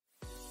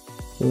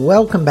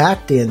Welcome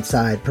back to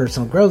Inside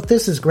Personal Growth.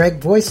 This is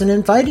Greg Voisin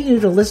inviting you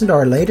to listen to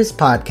our latest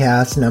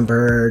podcast,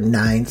 number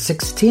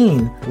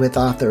 916, with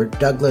author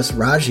Douglas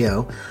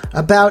Raggio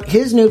about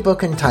his new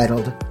book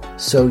entitled,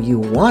 So You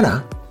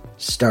Wanna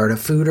Start a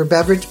Food or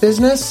Beverage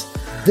Business?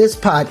 This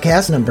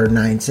podcast, number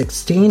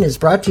 916, is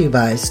brought to you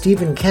by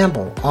Stephen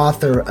Campbell,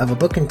 author of a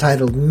book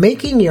entitled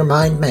Making Your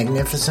Mind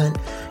Magnificent.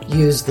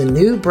 Use the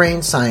new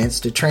brain science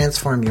to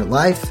transform your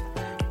life,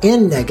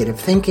 end negative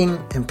thinking,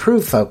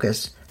 improve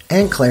focus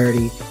and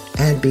clarity,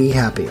 and be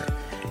happier.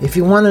 If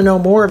you want to know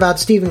more about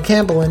Stephen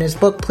Campbell and his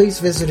book,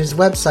 please visit his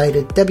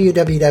website at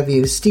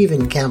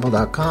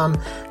www.stephencampbell.com.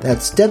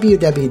 That's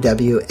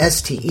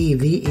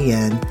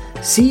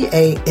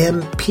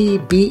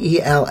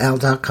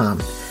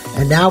www.stephencampbell.com.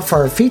 And now for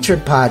our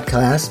featured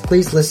podcast,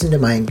 please listen to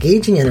my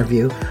engaging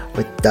interview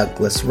with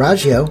Douglas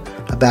Raggio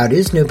about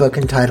his new book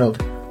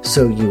entitled,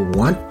 So You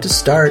Want to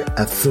Start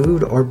a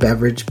Food or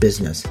Beverage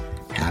Business.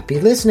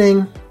 Happy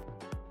listening.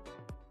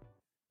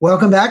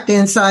 Welcome back to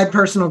Inside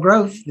Personal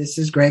Growth. This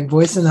is Greg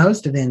Voisin, the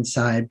host of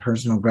Inside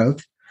Personal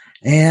Growth.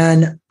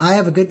 And I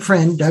have a good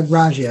friend, Doug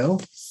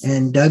Raggio,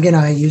 and Doug and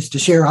I used to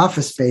share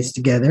office space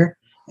together.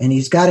 And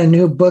he's got a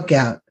new book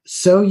out,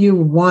 So You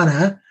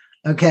Wanna,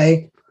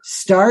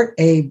 Start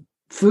a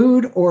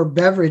Food or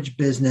Beverage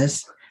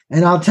Business.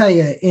 And I'll tell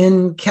you,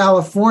 in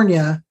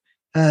California,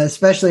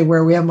 especially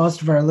where we have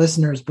most of our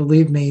listeners,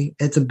 believe me,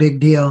 it's a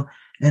big deal.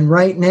 And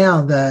right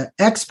now, the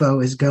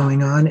expo is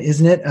going on,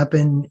 isn't it, up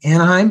in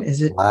Anaheim?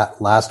 Is it?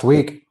 Last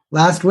week.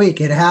 Last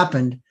week, it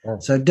happened. Yeah.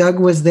 So Doug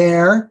was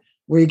there.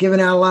 Were you giving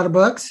out a lot of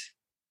books?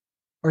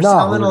 Or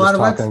selling a lot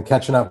of books?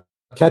 Catching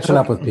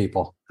up with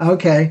people.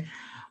 Okay.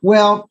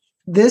 Well,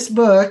 this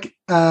book,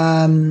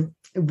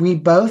 we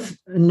both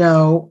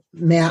know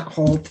Matt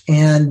Holt,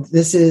 and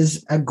this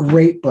is a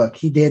great book.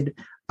 He did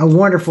a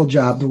wonderful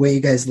job the way you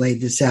guys laid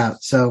this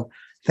out. So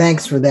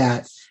thanks for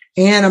that.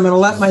 And I'm going to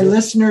let my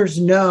listeners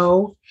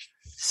know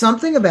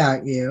something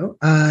about you.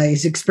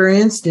 He's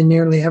experienced in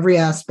nearly every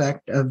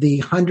aspect of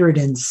the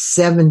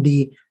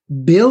 $170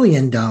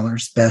 billion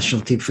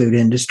specialty food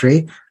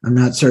industry. I'm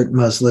not certain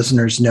most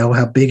listeners know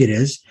how big it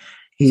is.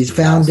 He's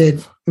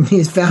founded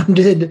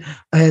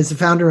as the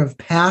founder of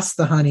Pass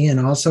the Honey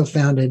and also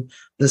founded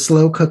the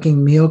slow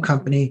cooking meal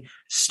company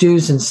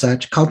Stews and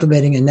Such,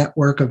 cultivating a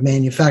network of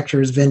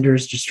manufacturers,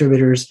 vendors,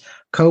 distributors,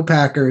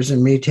 co-packers,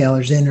 and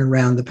retailers in and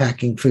around the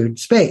packing food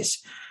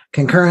space.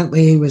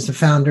 Concurrently, he was the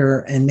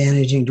founder and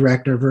managing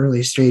director of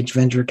early stage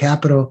venture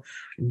capital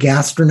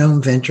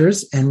Gastronome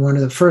Ventures and one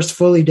of the first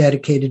fully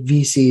dedicated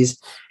VCs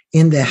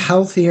in the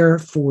healthier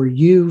for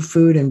you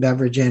food and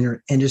beverage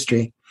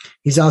industry.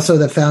 He's also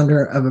the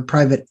founder of a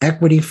private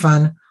equity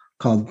fund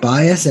called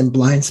Bias and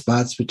Blind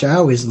Spots, which I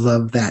always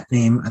loved that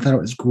name. I thought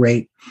it was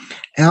great.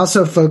 I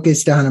also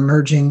focused on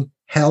emerging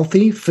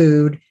healthy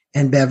food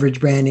and beverage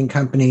branding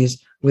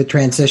companies with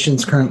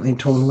transactions more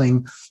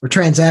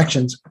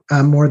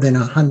than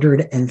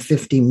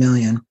 150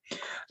 million.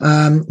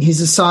 He's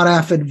a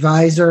sought-after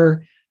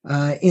advisor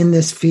in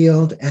this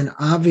field, and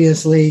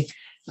obviously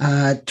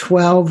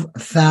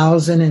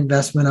 12,000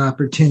 investment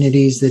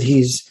opportunities that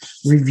he's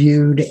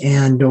reviewed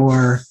and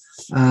or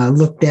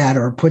looked at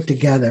or put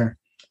together.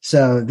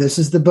 So this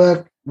is the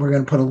book. We're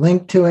going to put a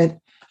link to it.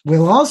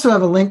 We'll also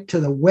have a link to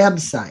the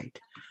website.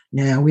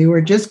 Now, we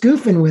were just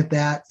goofing with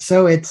that.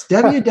 So it's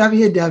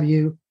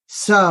www.wanna,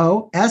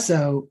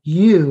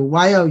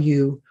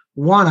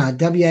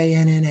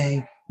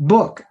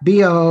 book,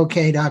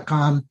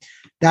 book.com.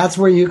 That's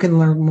where you can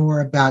learn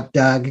more about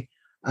Doug.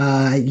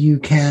 You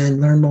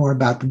can learn more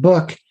about the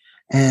book,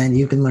 and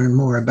you can learn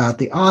more about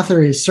the author,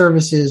 his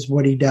services,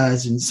 what he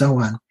does, and so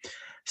on.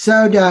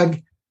 So, Doug,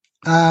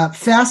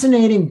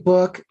 fascinating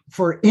book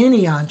for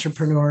any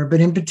entrepreneur,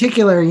 but in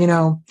particular,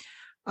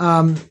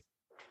 when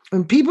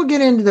people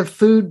get into the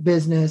food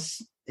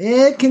business,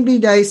 it can be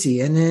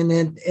dicey, and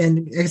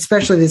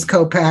especially this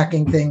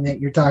co-packing thing that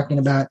you're talking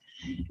about.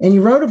 And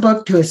you wrote a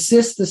book to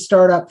assist the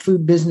startup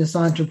food business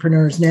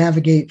entrepreneurs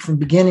navigate from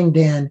beginning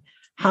to end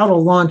how to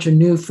launch a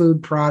new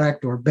food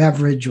product or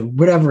beverage or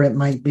whatever it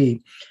might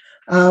be.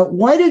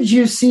 Why did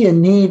you see a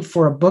need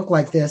for a book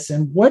like this,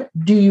 and what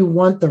do you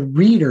want the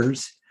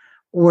readers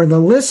or the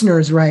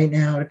listeners right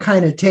now to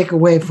kind of take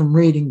away from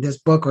reading this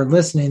book or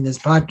listening to this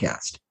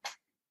podcast?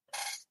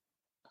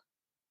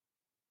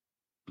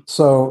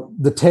 So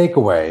the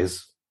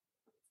takeaways,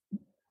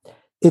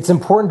 it's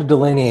important to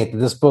delineate that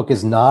this book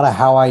is not a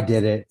how I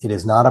did it. It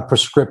is not a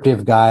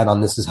prescriptive guide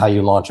on this is how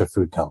you launch a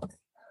food company.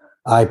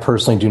 I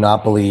personally do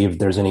not believe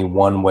there's any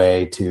one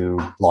way to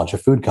launch a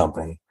food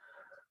company.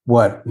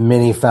 What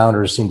many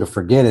founders seem to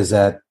forget is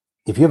that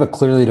if you have a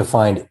clearly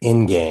defined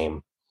end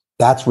game,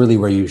 that's really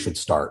where you should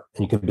start,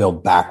 and you can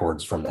build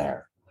backwards from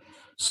there.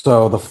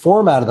 So the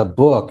format of the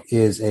book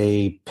is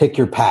a pick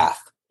your path.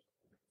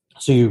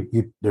 So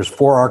there's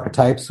 4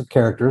 archetypes of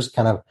characters,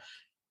 kind of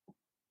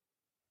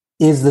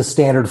is the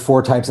standard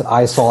 4 types that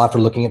I saw after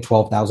looking at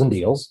 12,000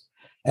 deals.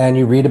 And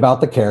you read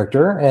about the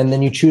character, and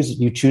then you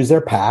choose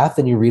their path,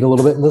 and you read a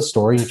little bit in the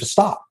story, and you just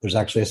stop. There's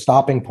actually a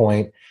stopping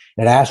point,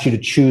 And it asks you to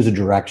choose a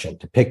direction,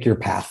 to pick your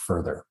path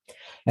further.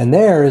 And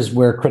there is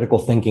where critical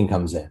thinking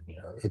comes in.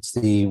 It's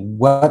the,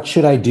 what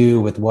should I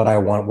do with what I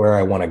want, where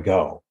I want to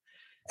go?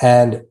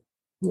 And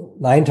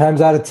 9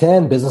 times out of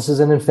 10, businesses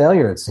end in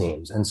failure, it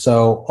seems. And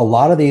so a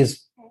lot of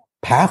these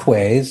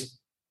pathways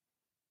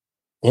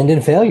end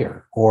in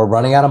failure, or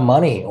running out of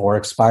money, or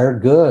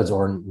expired goods,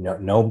 or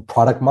no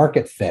product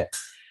market fit.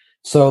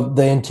 So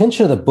the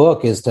intention of the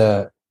book is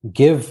to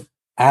give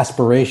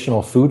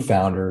aspirational food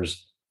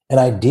founders an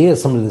idea of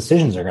some of the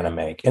decisions they're going to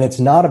make. And it's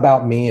not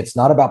about me. It's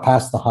not about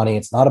Pass the Honey.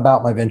 It's not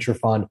about my venture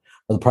fund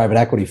or the private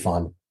equity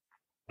fund.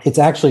 It's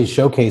actually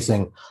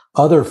showcasing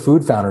other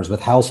food founders with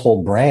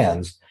household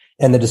brands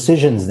and the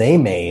decisions they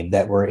made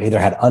that were either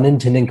had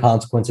unintended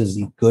consequences,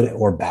 good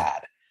or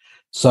bad.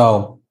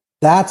 So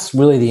that's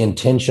really the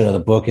intention of the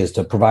book, is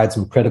to provide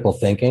some critical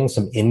thinking,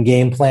 some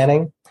in-game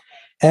planning,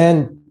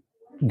 and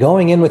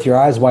going in with your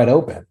eyes wide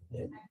open.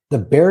 The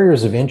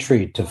barriers of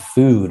entry to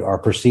food are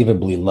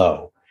perceivably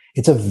low.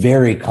 It's a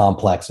very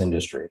complex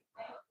industry.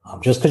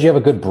 Just because you have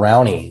a good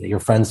brownie that your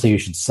friends say you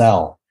should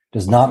sell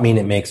does not mean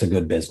it makes a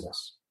good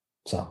business.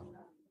 So,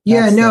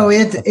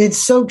 it's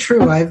so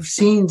true. I've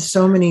seen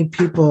so many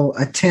people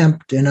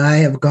attempt, and I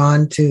have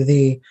gone to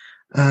the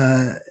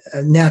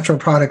Natural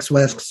Products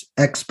West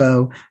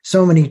Expo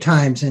so many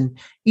times, and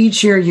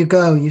each year you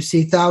go, you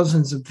see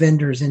thousands of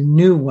vendors and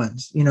new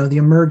ones, the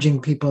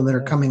emerging people that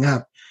are coming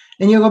up,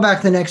 and you go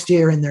back the next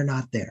year and they're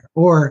not there.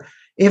 Or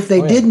if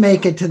they did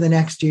make it to the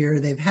next year,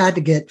 they've had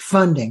to get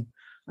funding,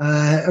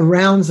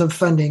 rounds of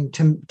funding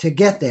to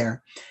get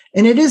there.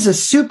 And it is a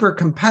super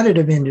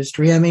competitive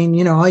industry. I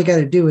mean, all you got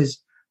to do is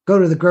go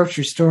to the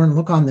grocery store and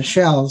look on the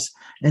shelves.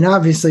 And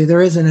obviously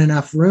there isn't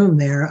enough room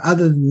there.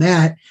 Other than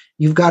that,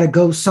 you've got to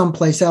go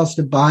someplace else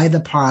to buy the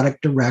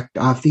product direct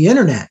off the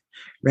internet,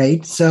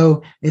 right?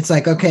 So it's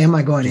like, okay, am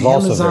I going to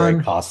Amazon? Also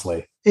very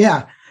costly.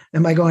 Yeah.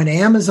 Am I going to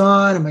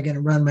Amazon? Am I going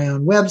to run my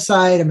own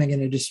website? Am I going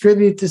to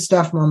distribute this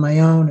stuff on my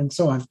own, and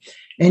so on?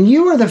 And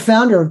you are the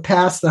founder of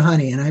Pass the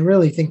Honey, and I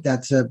really think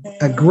that's a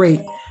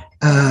great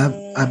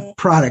a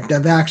product.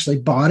 I've actually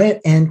bought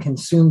it and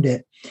consumed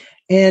it.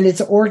 And it's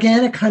an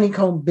organic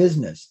honeycomb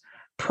business.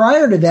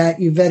 Prior to that,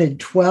 you vetted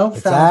 12,000.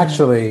 It's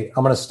actually,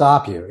 I'm going to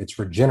stop you. It's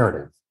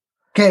regenerative.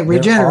 Okay,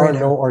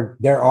 regenerative.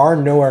 There are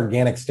no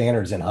organic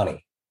standards in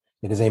honey.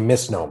 It is a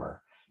misnomer.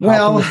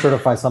 How can you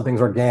certify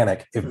something's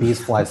organic if bees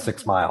fly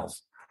 6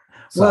 miles?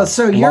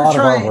 So you're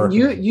trying.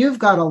 You've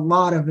got a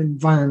lot of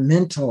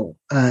environmental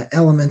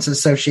elements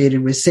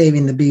associated with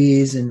saving the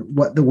bees and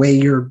the way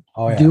you're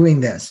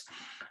doing this.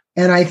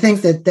 And I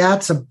think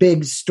that's a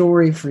big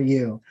story for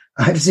you.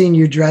 I've seen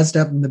you dressed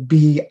up in the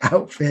bee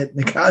outfit,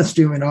 the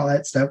costume, and all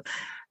that stuff.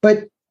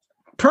 But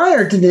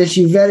prior to this,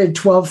 you vetted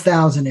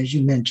 12,000, as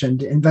you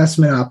mentioned,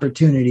 investment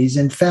opportunities,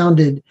 and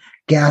founded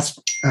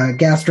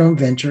Gastrome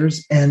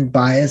Ventures and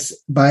Bias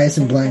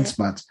and Blind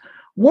Spots.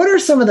 What are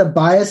some of the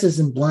biases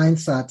and blind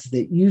spots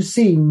that you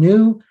see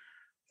new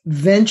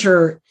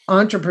venture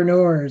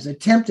entrepreneurs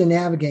attempt to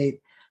navigate?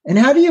 And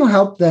how do you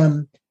help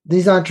them,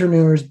 these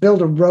entrepreneurs,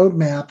 build a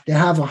roadmap to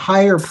have a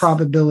higher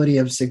probability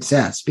of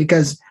success?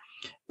 Because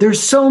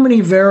there's so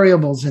many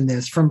variables in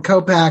this, from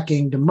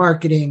co-packing to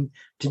marketing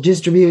to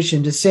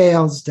distribution to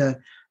sales to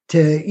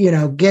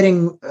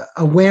getting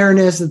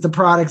awareness that the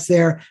product's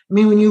there. I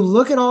mean, when you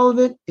look at all of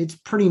it, it's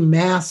pretty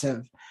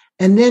massive.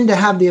 And then to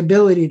have the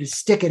ability to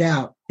stick it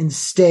out and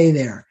stay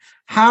there.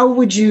 How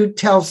would you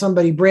tell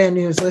somebody brand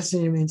new who's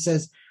listening to me and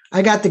says,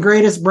 I got the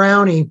greatest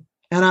brownie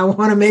and I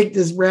want to make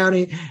this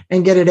brownie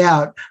and get it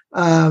out?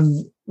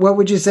 What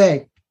would you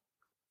say?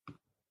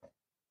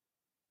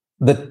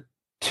 The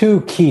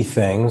two key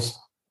things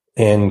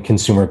in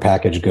consumer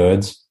packaged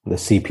goods, the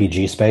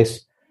CPG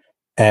space,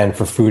 and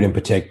for food in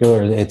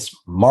particular, it's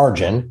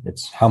margin.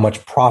 It's how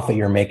much profit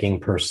you're making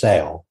per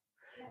sale.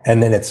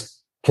 And then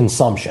it's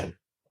consumption,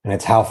 and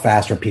it's how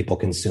fast are people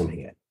consuming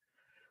it.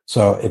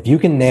 So if you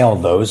can nail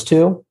those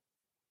two,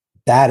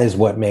 that is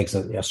what makes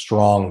a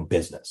strong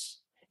business.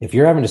 If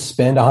you're having to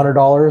spend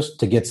 $100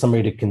 to get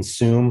somebody to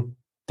consume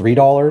 $3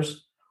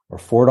 or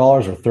 $4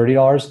 or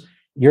 $30,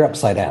 you're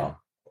upside down.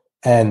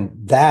 And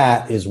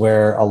that is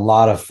where a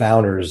lot of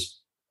founders,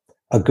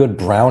 a good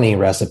brownie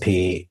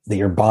recipe that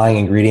you're buying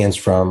ingredients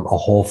from a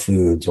Whole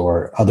Foods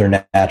or other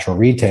natural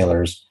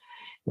retailers,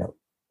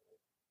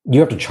 you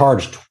have to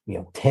charge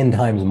 10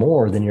 times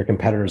more than your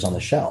competitors on the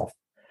shelf.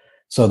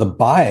 So the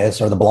bias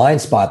or the blind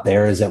spot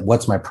there is that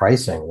what's my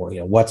pricing?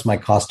 What's my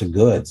cost of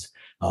goods?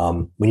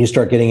 When you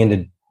start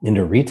getting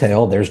into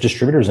retail, there's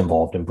distributors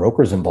involved and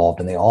brokers involved,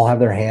 and they all have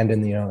their hand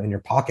in your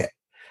pocket.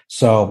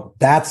 So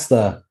that's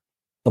the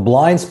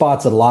blind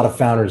spots that a lot of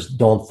founders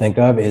don't think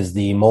of, is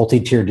the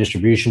multi-tier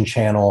distribution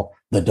channel,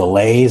 the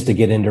delays to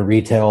get into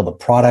retail, the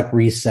product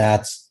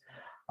resets.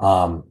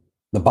 The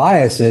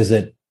bias is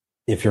that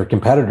if your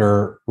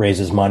competitor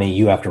raises money,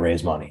 you have to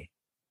raise money.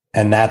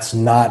 And that's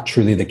not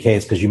truly the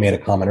case, because you made a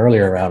comment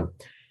earlier around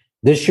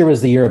this year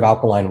was the year of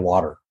alkaline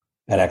water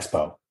at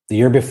Expo. The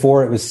year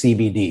before it was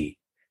CBD.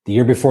 The The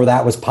year before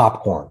that was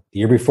popcorn. The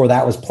year before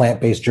that was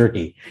plant-based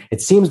jerky.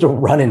 It seems to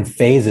run in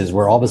phases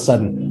where all of a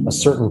sudden a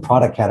certain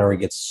product category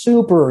gets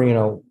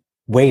super,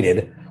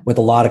 weighted with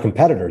a lot of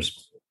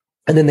competitors.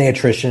 And then they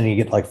attrition and you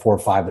get like 4 or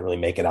 5 that really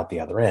make it out the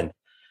other end.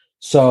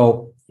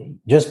 So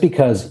just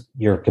because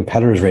your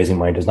competitor is raising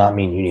money does not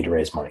mean you need to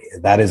raise money.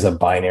 That is a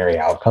binary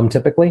outcome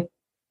typically.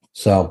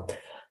 So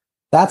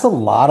that's a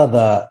lot of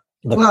the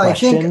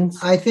questions.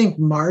 I think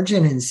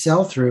margin and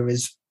sell-through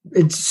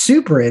it's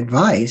super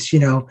advice.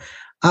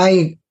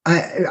 I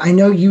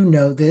know you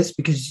know this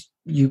because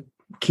you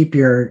keep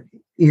your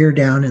ear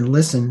down and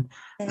listen.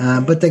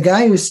 But the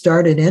guy who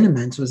started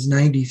Intiments was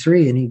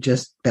 93 and he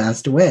just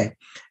passed away.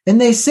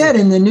 And they said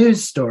in the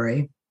news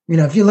story,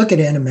 if you look at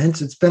Intiments,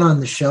 it's been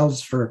on the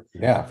shelves for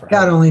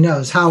God only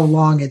knows how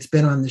long it's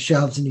been on the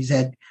shelves. And he's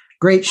had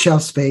great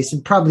shelf space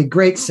and probably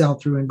great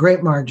sell-through and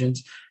great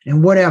margins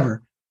and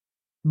whatever.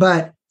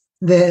 But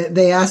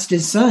they asked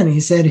his son,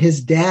 he said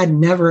his dad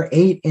never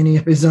ate any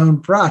of his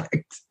own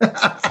products.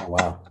 Oh,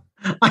 wow.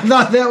 I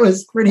thought that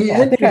was pretty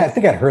interesting. I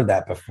think I'd heard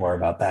that before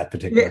about that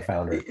particular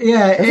founder.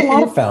 Yeah. There's a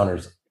lot of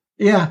founders.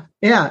 Yeah.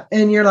 Yeah.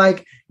 And you're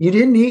like, you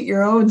didn't eat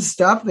your own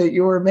stuff that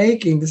you were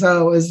making.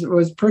 So it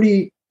was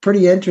pretty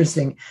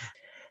interesting.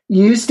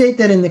 You state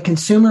that in the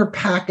consumer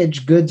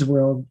packaged goods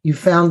world, you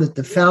found that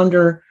the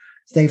founder,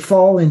 they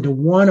fall into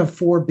one of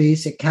 4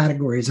 basic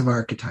categories of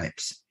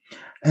archetypes.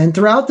 And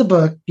throughout the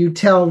book, you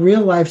tell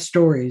real life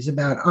stories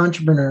about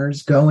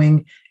entrepreneurs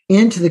going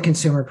into the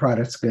consumer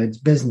products goods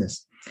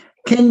business.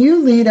 Can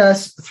you lead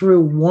us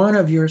through one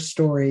of your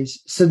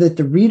stories so that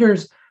the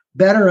readers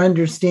better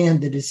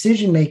understand the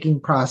decision-making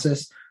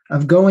process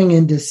of going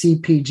into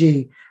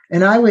CPG?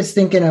 And I was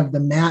thinking of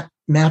the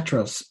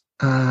mattress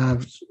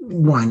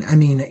one. I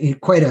mean,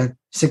 quite a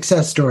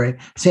success story.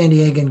 San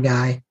Diegan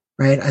guy,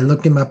 right? I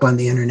looked him up on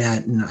the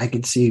internet and I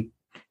could see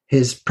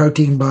his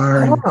protein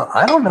bar.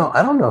 I don't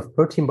know if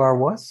Protein Bar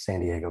was San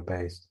Diego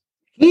based.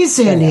 He's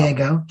San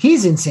Diego.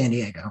 He's in San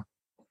Diego.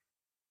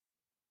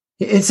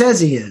 It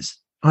says he is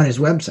on his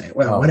website.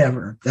 Well,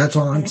 whatever. That's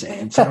all I'm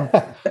saying. So,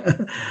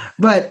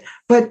 but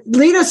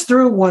lead us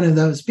through one of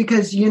those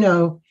because,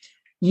 you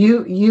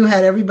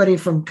had everybody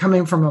from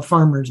coming from a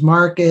farmer's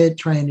market,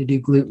 trying to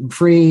do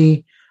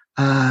gluten-free,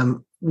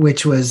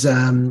 which was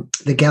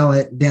the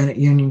gal down at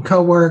Union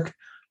Co-work,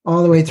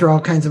 all the way through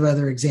all kinds of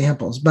other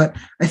examples. But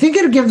I think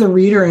it'll give the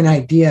reader an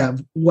idea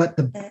of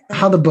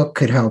how the book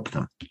could help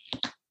them.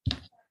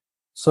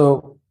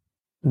 So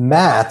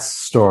Matt's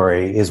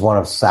story is one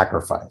of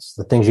sacrifice,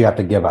 the things you have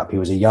to give up. He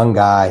was a young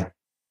guy,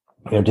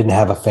 didn't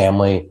have a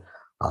family.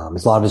 A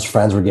lot of his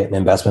friends were getting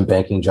investment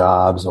banking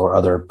jobs or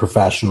other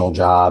professional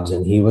jobs.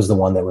 And he was the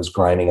one that was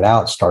grinding it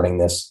out, starting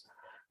this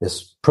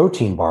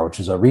protein bar, which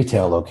is a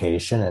retail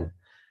location. And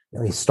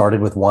he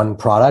started with one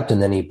product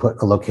and then he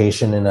put a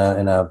location in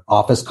a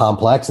office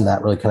complex. And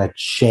that really kind of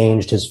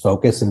changed his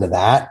focus into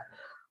that.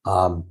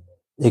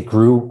 It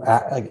grew,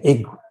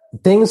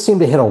 things seem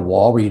to hit a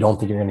wall where you don't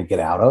think you're going to get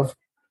out of.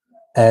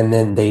 And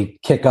then they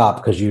kick up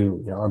because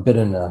you are a bit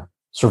in a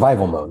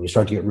survival mode. You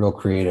start to get real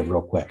creative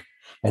real quick.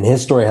 And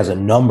his story has a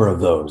number of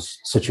those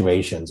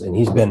situations. And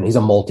he's a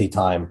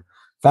multi-time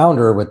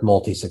founder with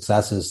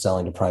multi-successes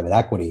selling to private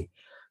equity.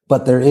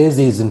 But there is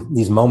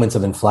these moments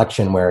of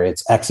inflection where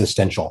it's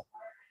existential.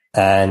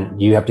 And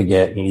you have to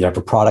either have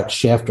a product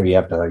shift or you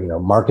have to,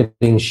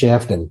 marketing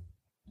shift. And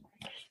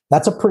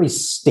that's a pretty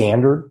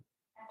standard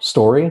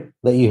story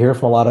that you hear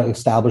from a lot of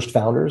established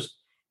founders,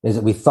 is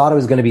that we thought it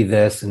was going to be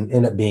this and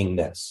ended up being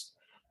this.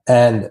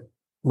 And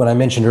when I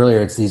mentioned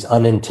earlier, it's these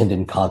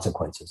unintended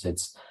consequences.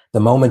 It's the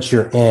moments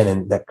you're in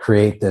and that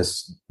create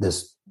this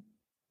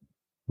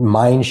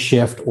mind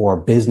shift or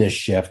business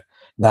shift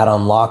that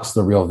unlocks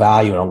the real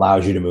value and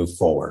allows you to move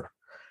forward.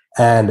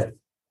 And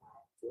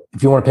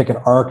if you want to pick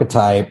an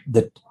archetype,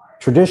 the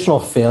traditional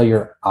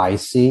failure I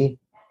see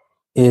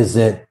is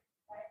that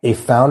a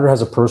founder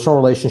has a personal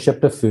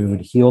relationship to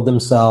food, healed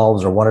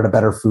themselves or wanted a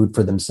better food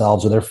for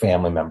themselves or their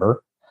family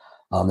member.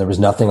 There was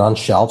nothing on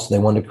shelf, so they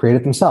wanted to create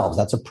it themselves.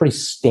 That's a pretty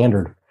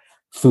standard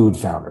food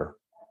founder.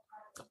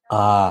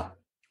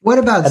 What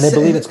about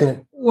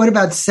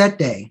Set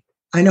Day?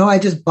 I know I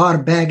just bought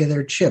a bag of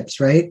their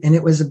chips, right? And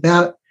it was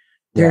about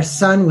their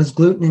son was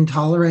gluten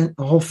intolerant,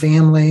 the whole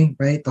family,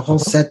 right? The whole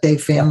Set Day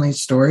family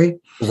story.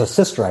 It was a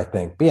sister, I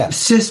think. But yeah.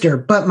 Sister.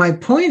 But my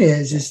point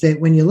is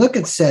that when you look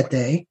at Set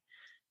Day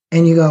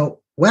and you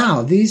go,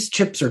 wow, these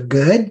chips are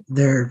good.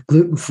 They're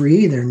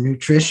gluten-free. They're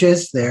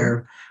nutritious.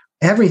 They're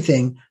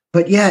everything.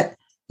 But yet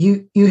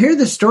you hear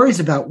the stories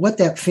about what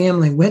that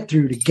family went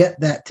through to get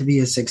that to be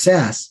a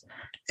success.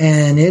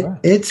 And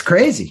it's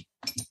crazy.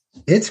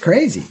 It's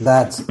crazy.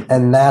 That's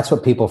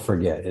what people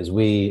forget is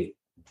we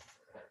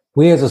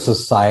as a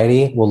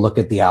society will look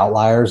at the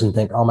outliers and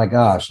think, oh my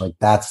gosh, like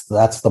that's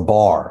the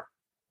bar.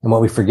 And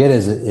what we forget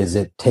is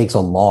it takes a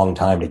long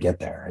time to get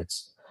there.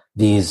 It's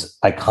these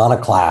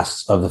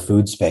iconoclasts of the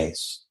food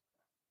space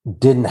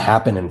didn't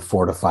happen in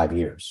 4 to 5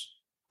 years.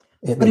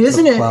 But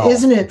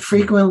isn't it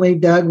frequently,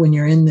 Doug, when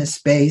you're in this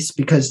space,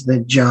 because the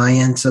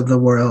giants of the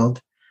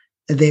world,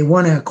 they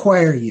want to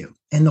acquire you.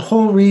 and the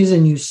whole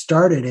reason you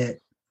started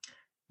it,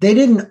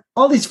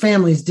 all these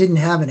families didn't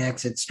have an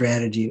exit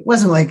strategy. It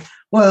wasn't like,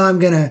 well, I'm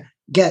going to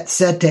get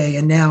Sete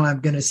and now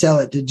I'm going to sell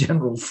it to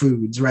General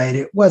Foods,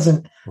 right?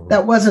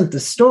 That wasn't the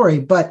story,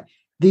 but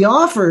the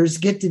offers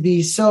get to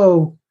be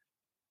so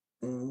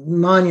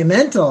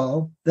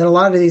monumental that a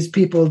lot of these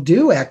people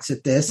do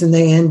exit this and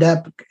they end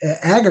up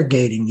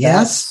aggregating.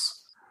 Yes.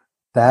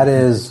 That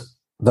is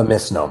the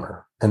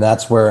misnomer. And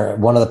that's where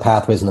one of the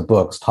pathways in the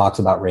books talks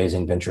about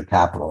raising venture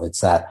capital.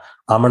 It's that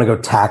I'm going to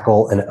go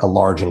tackle a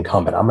large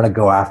incumbent. I'm going to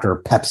go after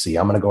Pepsi.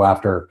 I'm going to go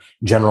after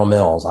General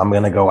Mills. I'm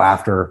going to go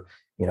after,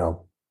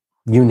 you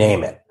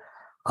name it.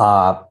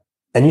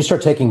 And you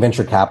start taking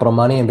venture capital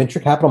money, and venture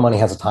capital money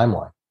has a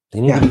timeline. They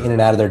need to be in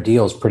and out of their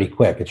deals pretty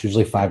quick. It's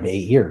usually 5 to 8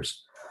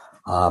 years.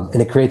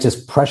 And it creates this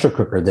pressure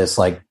cooker, this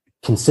like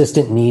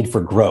consistent need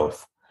for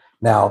growth.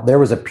 Now, there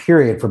was a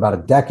period for about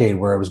a decade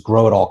where it was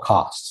grow at all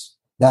costs.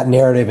 That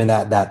narrative and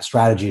that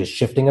strategy is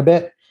shifting a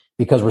bit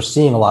because we're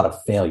seeing a lot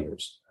of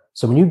failures.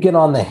 So when you get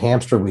on the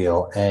hamster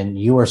wheel and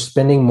you are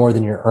spending more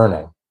than you're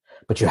earning,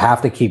 but you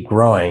have to keep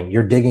growing,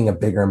 you're digging a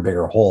bigger and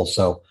bigger hole.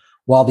 So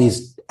while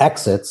these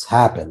exits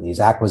happen, these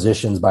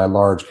acquisitions by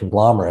large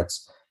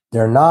conglomerates,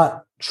 they're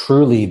not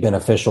truly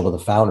beneficial to the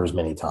founders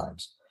many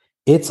times.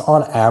 It's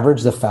on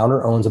average, the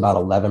founder owns about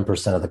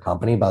 11% of the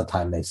company by the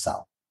time they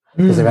sell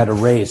because they've had to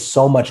raise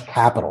so much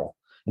capital.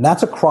 And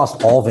that's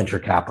across all venture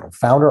capital.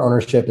 Founder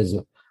ownership is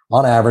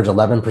on average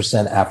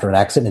 11% after an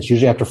exit. And it's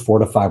usually after 4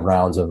 to 5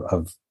 rounds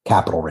of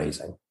capital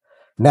raising.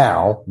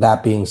 Now,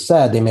 that being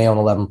said, they may own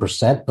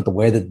 11%, but the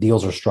way that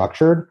deals are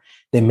structured,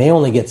 they may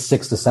only get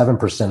 6 to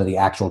 7% of the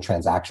actual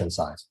transaction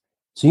size.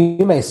 So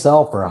you may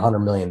sell for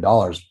 $100 million.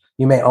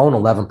 You may own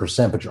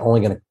 11%, but you're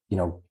only going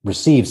to,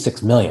 receive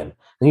 $6 million.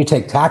 Then you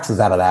take taxes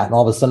out of that. And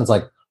all of a sudden it's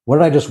like, what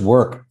did I just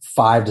work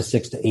 5 to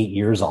 6 to 8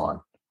 years on?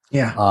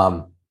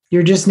 Yeah.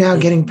 You're just now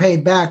getting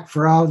paid back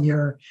for all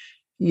your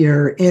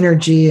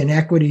energy and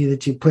equity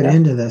that you put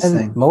into this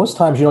thing. Most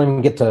times you don't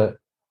even get to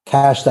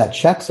cash that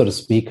check, so to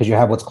speak, because you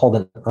have what's called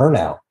an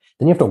earnout.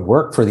 Then you have to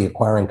work for the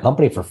acquiring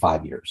company for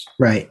 5 years.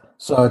 Right.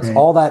 So it's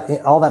all that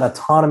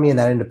autonomy and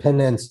that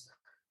independence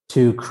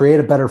to create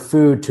a better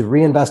food, to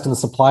reinvest in the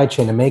supply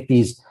chain, to make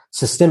these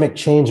systemic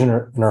change in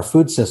our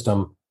food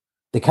system.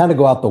 They kind of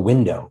go out the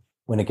window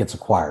when it gets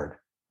acquired.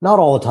 Not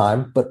all the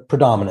time, but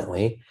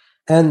predominantly.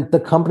 And the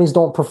companies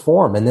don't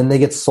perform. And then they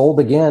get sold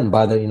again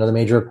by the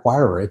major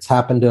acquirer. It's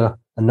happened to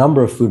a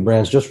number of food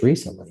brands just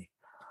recently.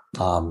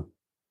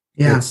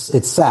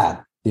 It's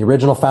sad. The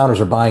original founders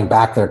are buying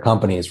back their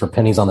companies for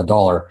pennies on the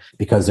dollar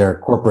because their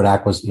corporate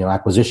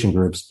acquisition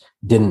groups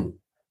didn't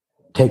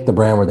take the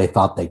brand where they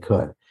thought they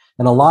could.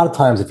 And a lot of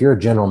times, if you're a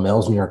General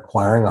Mills and you're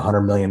acquiring a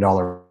 $100 million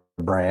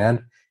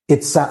brand,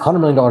 $100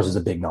 million is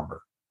a big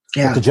number.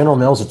 Yeah. But to General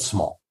Mills, it's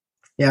small.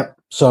 Yep.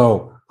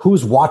 So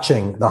who's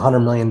watching the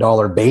 $100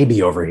 million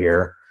baby over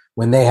here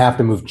when they have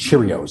to move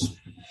Cheerios,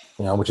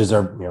 which is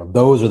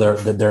those are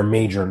their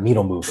major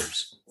needle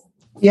movers.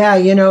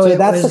 Yeah. So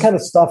that's the kind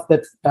of stuff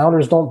that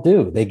founders don't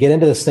do. They get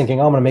into this thinking,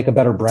 I'm going to make a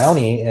better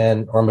brownie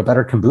or a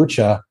better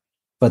kombucha,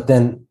 but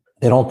then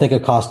they don't think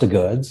of cost of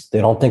goods.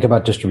 They don't think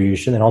about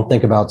distribution. They don't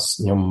think about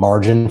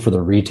margin for the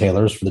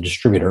retailers, for the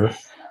distributor,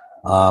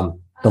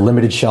 the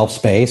limited shelf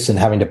space and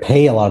having to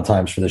pay a lot of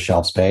times for the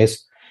shelf space.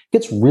 It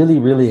gets really,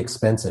 really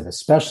expensive,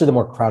 especially the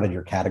more crowded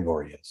your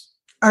category is.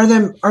 Are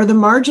the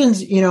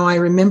margins, I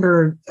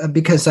remember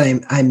because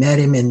I met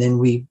him and then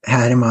we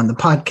had him on the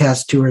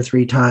podcast 2 or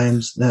 3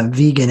 times, the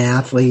vegan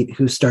athlete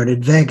who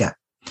started Vega.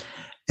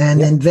 And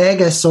then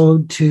Vega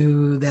sold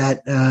to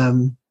that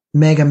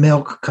Mega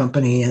Milk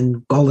company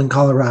in Golden,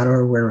 Colorado,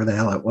 or wherever the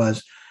hell it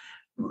was.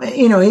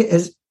 It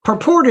is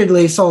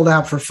purportedly sold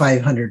out for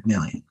 $500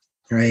 million,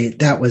 right?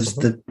 That was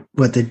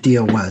what the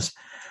deal was.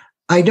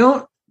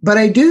 But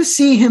I do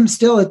see him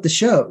still at the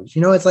shows.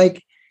 It's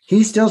like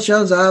he still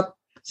shows up.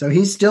 So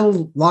he's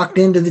still locked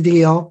into the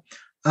deal.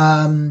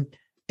 And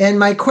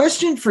my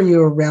question for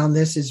you around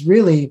this is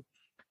really,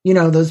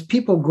 those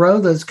people grow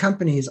those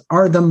companies.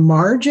 Are the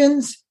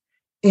margins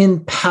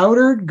in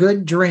powdered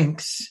good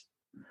drinks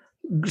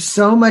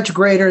so much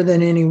greater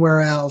than anywhere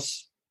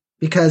else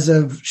because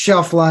of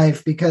shelf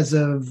life, because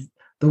of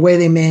the way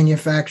they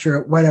manufacture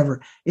it,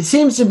 whatever? It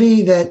seems to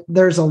be that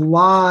there's a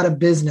lot of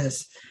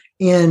business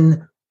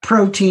in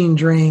protein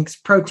drinks,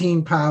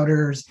 protein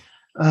powders,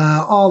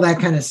 all that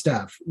kind of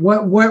stuff.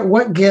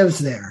 What gives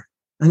there?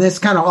 And that's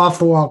kind of off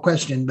the wall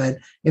question, but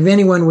if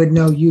anyone would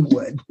know, you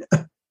would.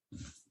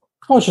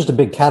 It's just a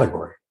big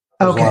category.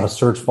 There's a lot of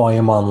search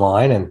volume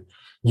online, and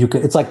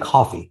it's like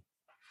coffee.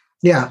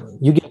 Yeah.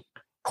 You get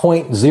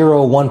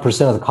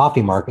 0.01% of the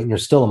coffee market and you're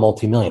still a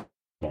multi-million.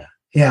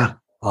 Yeah.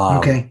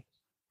 Okay.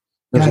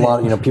 There's a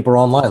lot of, people are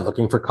online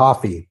looking for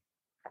coffee.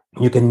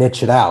 You can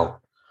niche it out.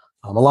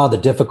 A lot of the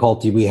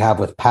difficulty we have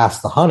with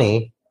Pass the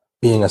Honey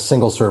being a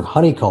single serve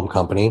honeycomb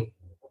company,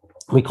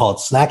 we call it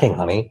snacking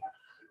honey.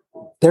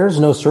 There's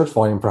no search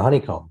volume for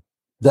honeycomb.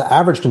 The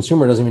average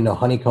consumer doesn't even know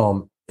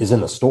honeycomb is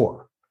in the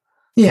store.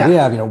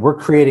 Yeah. So we're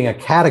creating a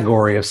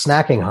category of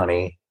snacking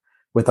honey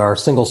with our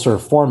single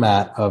serve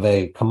format of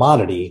a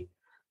commodity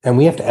And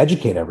we have to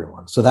educate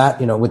everyone so that,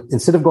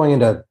 instead of going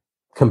into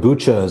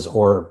kombuchas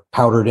or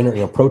powdered,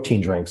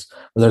 protein drinks,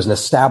 where there's an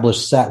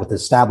established set with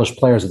established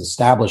players with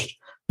established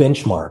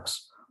benchmarks,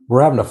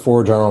 we're having to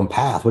forge our own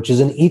path, which is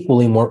an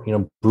equally more,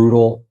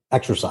 brutal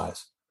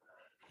exercise.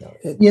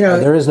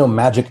 There is no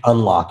magic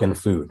unlock in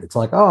food. It's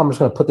like, oh, I'm just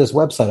going to put this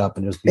website up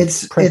and just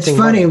it's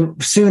funny. Money.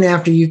 Soon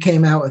after you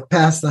came out with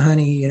Pass the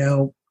Honey,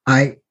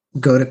 I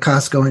go to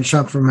Costco and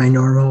shop for my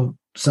normal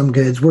some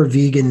goods. We're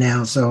vegan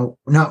now, so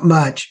not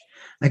much.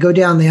 I go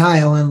down the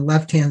aisle on the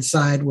left-hand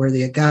side where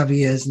the agave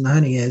is and the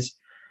honey is.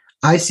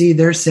 I see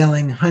they're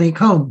selling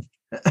honeycomb.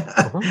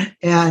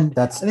 And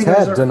that's Ted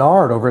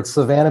Denard over at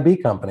Savannah Bee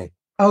Company.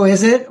 Oh,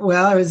 is it?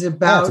 Well, it was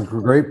about it's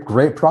a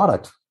great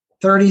product.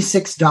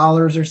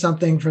 $36 or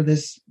something for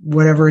this,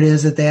 whatever it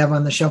is that they have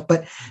on the shelf.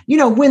 But,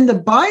 when the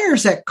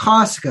buyers at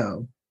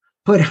Costco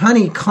put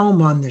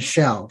honeycomb on the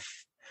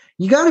shelf,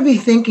 you got to be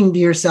thinking to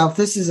yourself,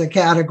 this is a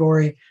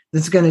category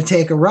that's going to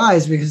take a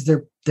rise because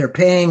they're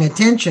paying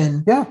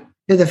attention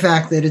to the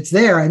fact that it's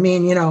there. I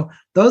mean,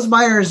 those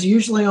buyers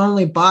usually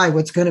only buy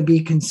what's going to be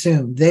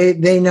consumed.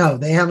 They know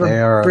they have they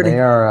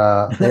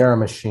are a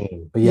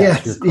machine. But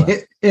yes,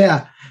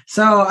 yeah.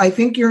 So I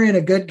think you're in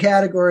a good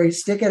category.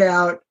 Stick it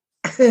out.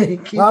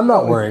 I'm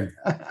not worried.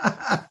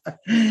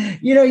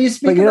 You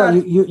speak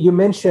about. You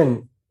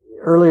mentioned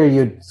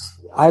earlier.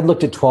 I'd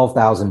looked at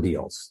 12,000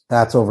 deals.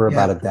 That's over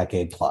about a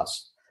decade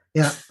plus.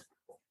 Yeah.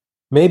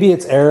 Maybe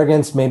it's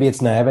arrogance. Maybe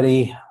it's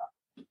naivety.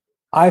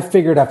 I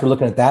figured after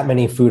looking at that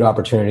many food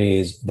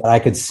opportunities that I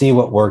could see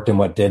what worked and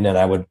what didn't, and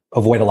I would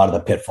avoid a lot of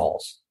the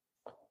pitfalls.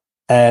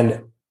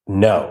 And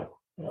no,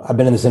 I've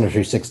been in this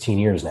industry 16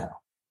 years now,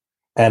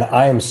 and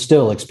I am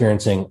still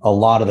experiencing a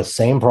lot of the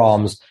same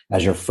problems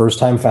as your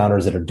first-time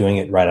founders that are doing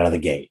it right out of the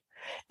gate.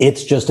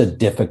 It's just a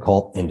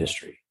difficult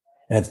industry.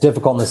 And it's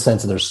difficult in the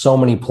sense that there's so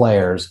many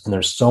players and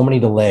there's so many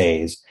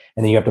delays,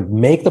 and then you have to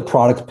make the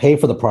product, pay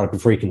for the product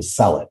before you can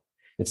sell it.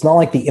 It's not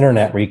like the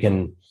internet where you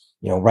can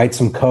write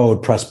some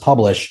code, press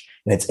publish,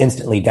 and it's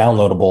instantly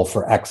downloadable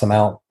for X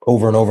amount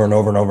over and over and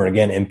over and over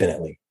again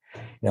infinitely.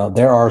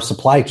 There are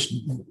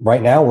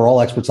right now, we're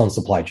all experts on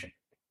supply chain.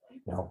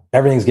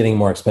 Everything's getting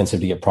more expensive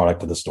to get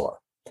product to the store.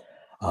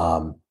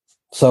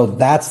 So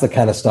that's the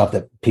kind of stuff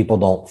that people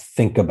don't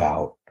think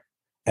about.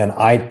 And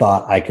I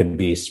thought I could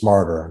be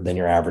smarter than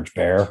your average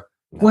bear.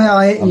 Well,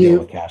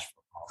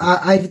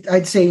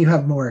 I'd say you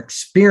have more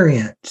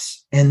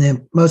experience. And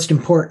the most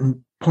important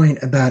point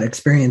about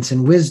experience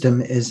and wisdom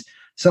is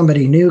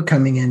somebody new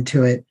coming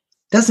into it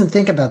doesn't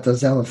think about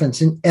those elements.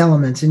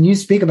 And you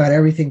speak about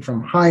everything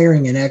from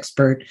hiring an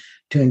expert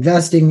to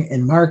investing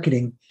in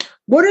marketing.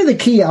 What are the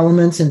key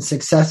elements in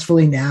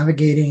successfully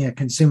navigating a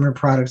consumer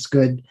products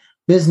good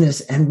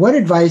business? And what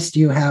advice do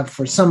you have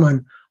for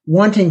someone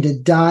wanting to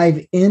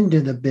dive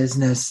into the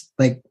business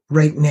like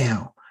right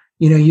now?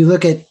 You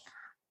look at,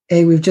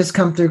 hey, we've just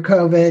come through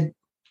COVID.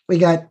 We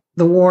got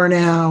the war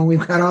now.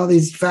 We've got all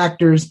these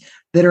factors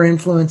that are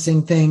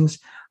influencing things.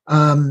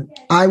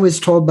 I was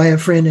told by a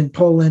friend in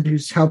Poland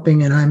who's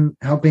helping, and I'm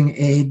helping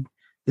aid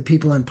the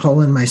people in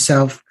Poland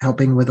myself,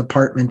 helping with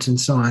apartments and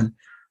so on,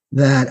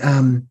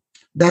 that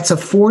that's a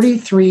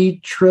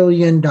 $43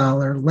 trillion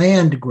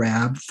land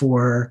grab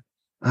for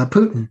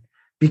Putin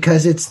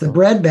because it's the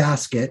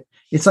breadbasket.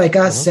 It's like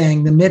us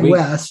saying the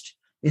Midwest,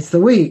 it's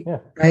the wheat,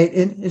 right?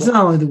 It's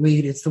not only the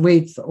wheat, it's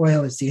the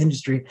oil, it's the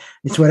industry,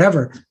 it's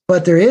whatever.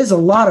 But there is a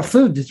lot of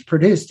food that's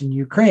produced in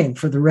Ukraine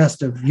for the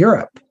rest of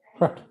Europe,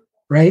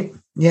 right?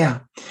 Yeah.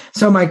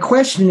 So my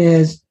question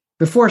is,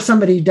 before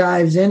somebody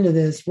dives into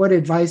this, what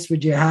advice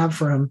would you have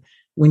for them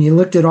when you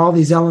looked at all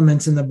these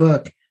elements in the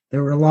book?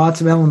 There were lots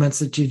of elements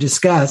that you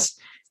discussed.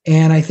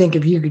 And I think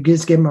if you could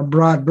just give them a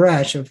broad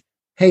brush of,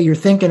 hey, you're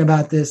thinking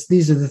about this,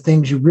 these are the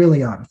things you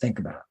really ought to think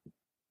about.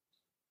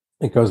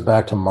 It goes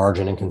back to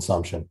margin and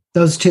consumption.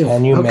 Those two.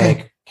 Can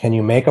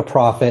you make a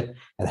profit,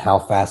 and how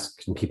fast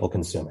can people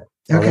consume it?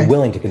 Are they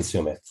willing to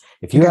consume it?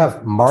 If you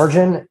have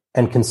margin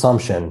and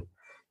consumption,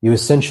 you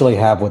essentially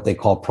have what they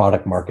call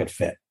product market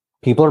fit.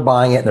 People are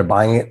buying it, they're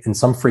buying it in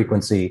some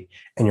frequency,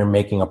 and you're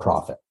making a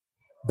profit.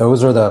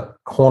 Those are the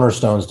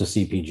cornerstones to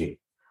CPG.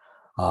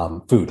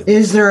 Food.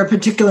 Is there a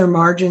particular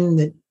margin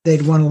that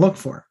they'd want to look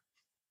for?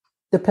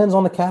 Depends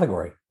on the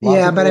category.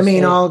 Yeah, but I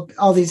mean,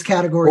 all these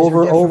categories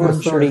over are over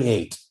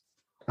 38. Sure.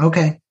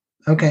 Okay.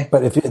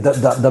 But if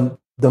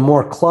the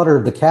more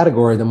cluttered the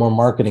category, the more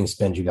marketing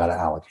spend you got to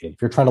allocate.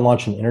 If you're trying to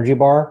launch an energy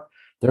bar,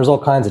 there's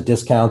all kinds of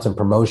discounts and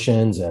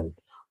promotions and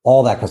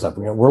all that kind of stuff.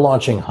 We're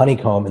launching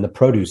Honeycomb in the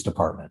produce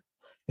department.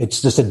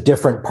 It's just a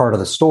different part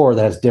of the store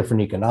that has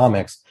different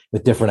economics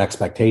with different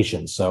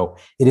expectations. So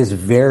it is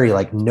very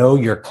know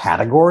your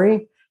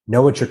category,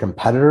 know what your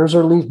competitors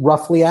are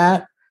roughly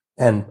at,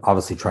 and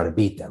obviously try to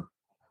beat them.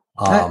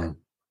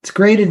 It's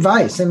great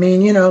advice. I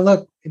mean,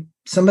 look,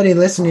 somebody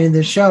listening to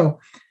this show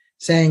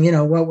saying,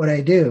 what would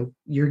I do?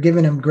 You're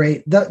giving them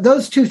great,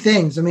 those two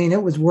things. I mean,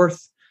 it was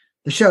worth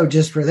the show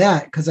just for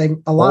that. Cause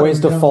always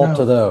default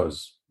to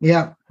those.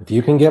 Yeah. If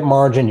you can get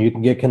margin, you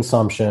can get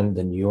consumption,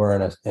 then you are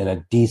in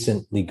a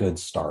decently good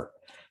start.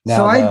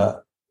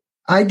 Now,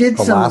 I did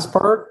The last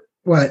part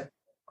what?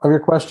 of your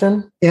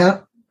question?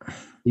 Yeah.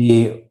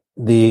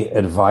 The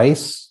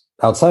advice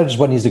outside of just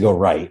what needs to go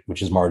right,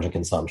 which is margin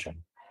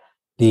consumption.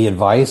 The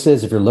advice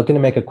is if you're looking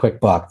to make a quick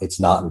buck, it's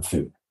not in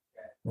food.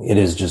 It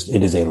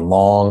is a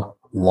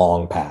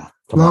long path.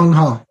 Long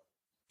haul.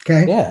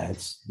 Okay. Yeah,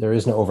 there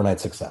is no overnight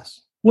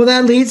success. Well,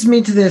 that leads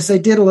me to this. I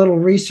did a little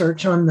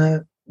research on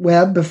the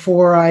web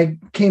before I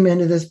came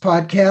into this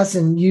podcast,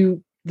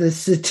 and the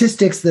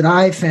statistics that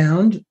I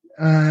found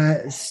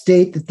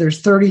state that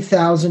there's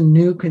 30,000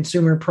 new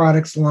consumer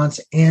products launched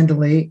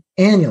annually,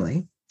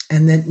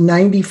 and that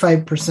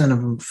 95%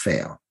 of them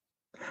fail.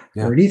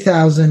 Yeah.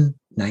 30,000,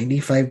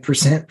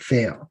 95%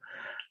 fail.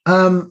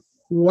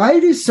 Why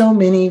do so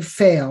many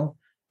fail,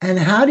 and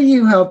how do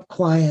you help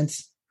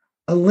clients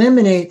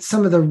eliminate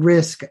some of the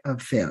risk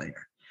of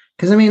failure?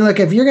 Because I mean, look,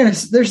 if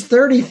there's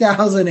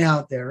 30,000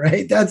 out there,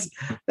 right? That's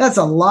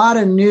a lot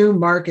of new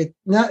market,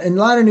 a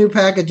lot of new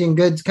packaging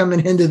goods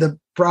coming into the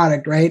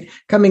product, right?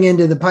 Coming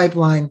into the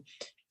pipeline.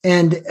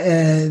 And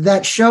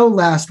that show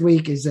last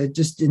week is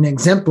just an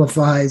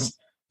exemplifies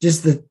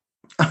just the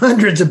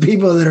hundreds of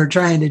people that are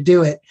trying to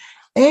do it,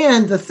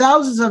 and the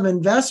thousands of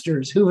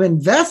investors who've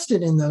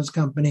invested in those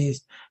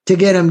companies to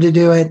get them to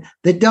do it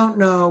that don't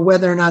know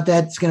whether or not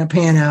that's going to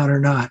pan out or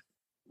not.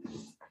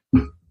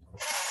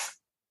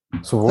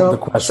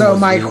 So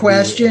my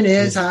question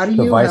is, how do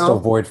you help to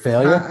avoid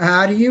failure?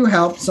 How do you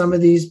help some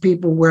of these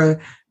people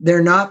where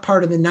they're not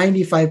part of the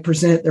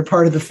 95%, they're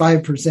part of the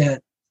 5%?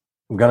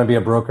 I'm going to be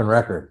a broken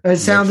record. It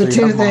sounds the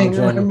two things.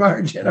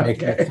 Margin.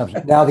 Okay.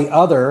 Now the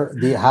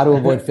how to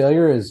avoid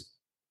failure is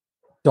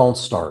don't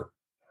start.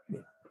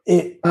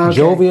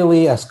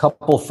 Jovially, a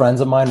couple friends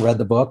of mine read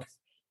the book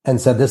and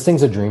said, this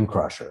thing's a dream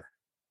crusher.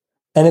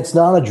 And it's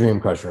not a dream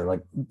crusher.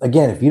 Like,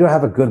 again, if you don't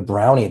have a good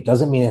brownie, it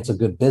doesn't mean it's a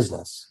good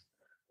business.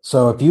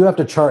 So if you have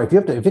to charge,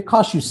 if it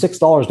costs you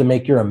 $6 to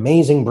make your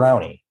amazing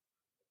brownie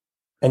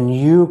and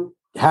you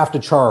have to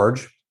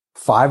charge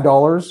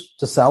 $5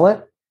 to sell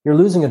it, you're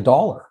losing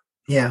 $1.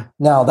 Yeah.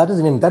 Now that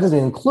doesn't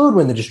include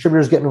when the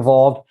distributors get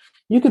involved.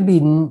 You could be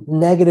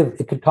negative.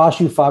 It could cost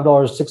you $5,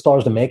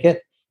 $6 to make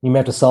it. You may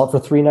have to sell it for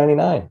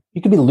 $3.99.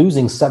 You could be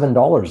losing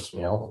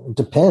 $7. It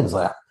depends.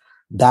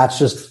 That's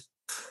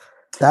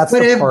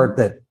the part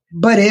that.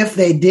 But if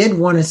they did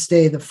want to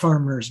stay the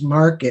farmers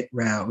market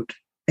route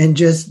and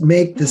just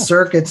make the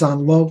circuits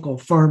on local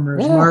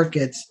farmers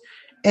markets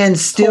and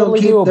still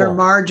totally keep their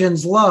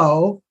margins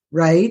low,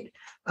 right?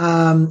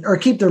 Or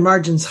keep their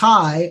margins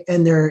high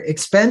and their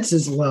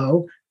expenses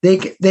low, they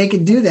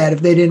could do that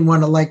if they didn't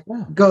want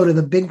to go to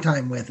the big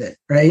time with it,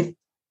 right?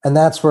 And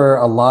that's where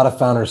a lot of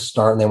founders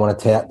start, and they want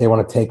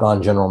to take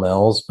on General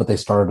Mills, but they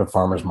started a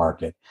farmer's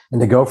market, and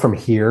to go from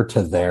here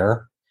to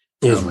there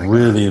is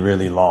really,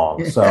 really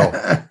long. So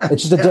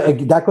it's just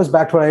that goes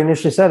back to what I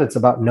initially said. It's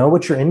about know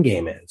what your end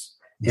game is.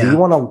 Yeah. Do you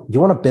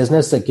want a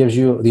business that gives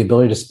you the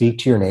ability to speak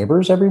to your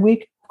neighbors every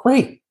week?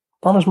 Great.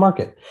 Farmers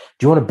market.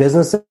 Do you want a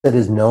business that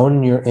is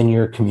known in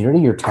your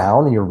community, your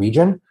town, and your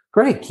region?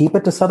 Great. Keep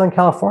it to Southern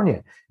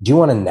California. Do you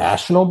want a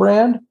national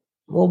brand?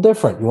 A little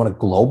different. You want a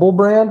global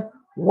brand?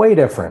 Way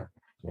different.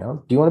 Do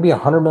you want to be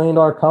 $100 million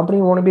company?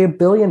 You want to be $1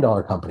 billion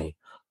company?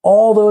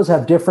 All those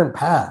have different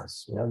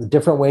paths, the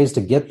different ways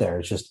to get there.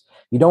 It's just,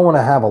 you don't want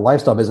to have a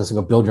lifestyle business and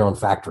go build your own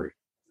factory.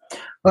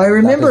 Well, I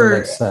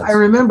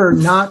remember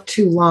not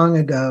too long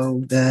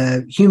ago,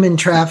 the human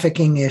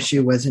trafficking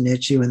issue was an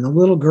issue, and the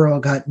little girl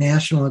got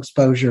national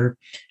exposure,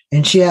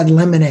 and she had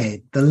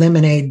lemonade, the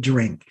lemonade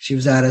drink. She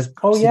was out of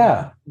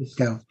San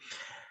Francisco.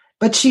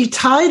 But she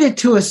tied it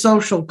to a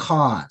social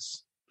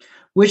cause,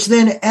 which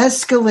then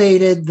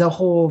escalated the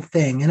whole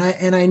thing.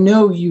 And I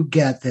know you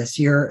get this.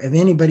 If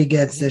anybody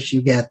gets this,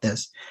 you get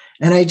this.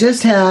 And I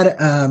just had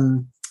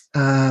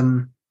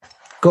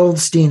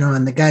Goldstein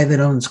on, the guy that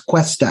owns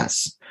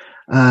Questas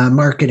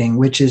Marketing,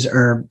 which is,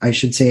 or I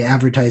should say,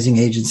 advertising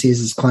agencies.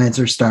 His clients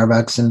are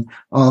Starbucks and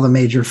all the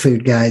major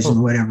food guys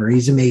and whatever.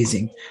 He's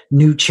amazing.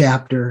 New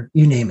Chapter,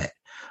 you name it.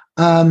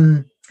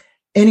 And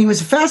he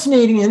was a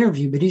fascinating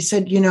interview, but he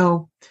said,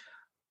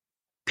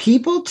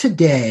 people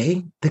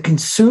today, the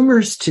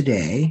consumers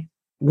today,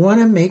 want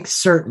to make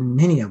certain,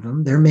 many of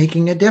them, they're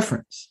making a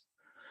difference,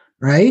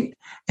 right?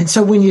 And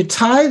so when you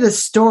tie the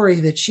story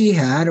that she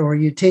had, or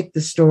you take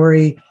the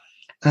story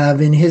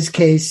of, in his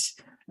case,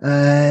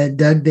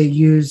 Doug, they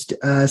used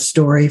a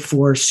story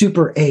for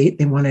Super 8.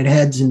 They wanted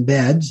heads and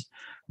beds,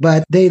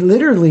 but they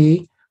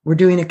literally were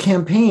doing a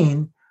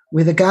campaign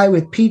with a guy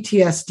with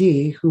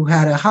PTSD who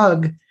had a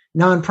hug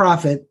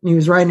nonprofit. He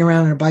was riding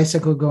around on a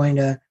bicycle going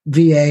to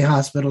VA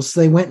hospitals. So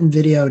they went and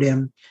videoed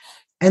him.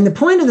 And the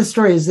point of the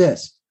story is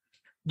this: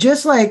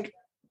 just like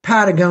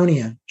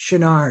Patagonia,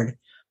 Chenard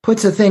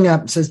puts a thing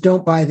up and says,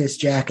 don't buy this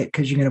jacket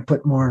because you're going to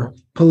put more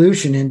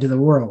pollution into the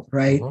world,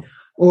 right? Mm-hmm.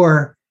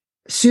 Or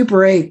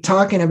Super 8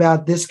 talking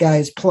about this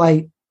guy's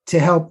plight to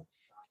help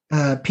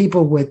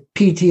people with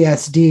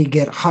PTSD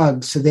get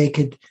hugs so they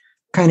could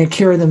kind of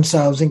cure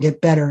themselves and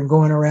get better and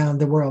going around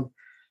the world.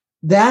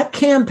 That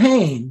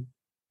campaign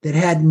that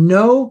had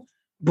no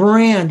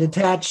brand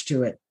attached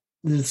to it,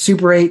 the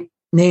Super 8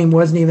 name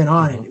wasn't even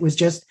on it. It was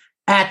just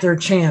at their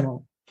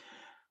channel.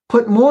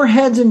 Put more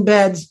heads in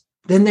beds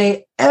than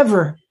they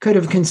ever could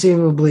have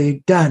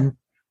conceivably done,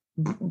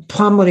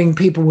 plummeting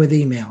people with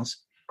emails.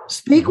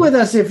 Speak with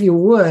us, if you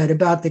would,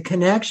 about the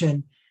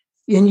connection.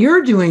 And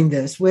you're doing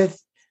this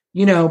with,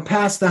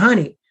 Pass the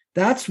Honey.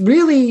 That's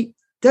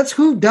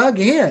who Doug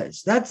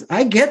is.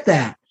 I get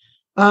that.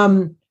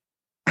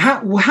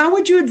 How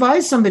would you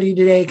advise somebody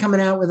today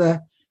coming out with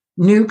a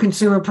new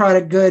consumer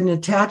product good and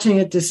attaching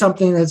it to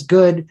something that's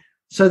good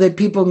so that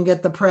people can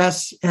get the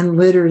press and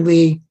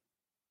literally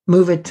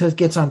move it till it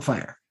gets on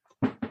fire?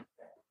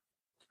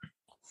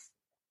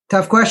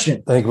 Tough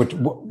question. I think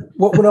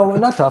no,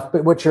 not tough,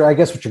 but what you're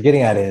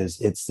getting at is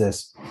it's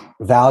this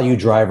value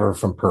driver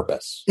from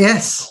purpose.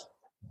 Yes.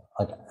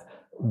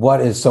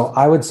 So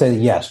I would say,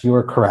 yes, you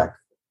are correct.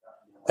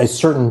 A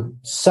certain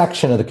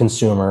section of the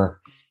consumer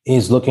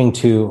is looking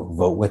to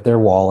vote with their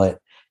wallet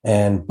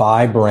and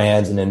buy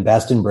brands and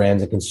invest in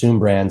brands and consume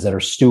brands that are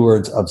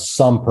stewards of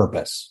some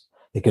purpose.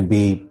 It could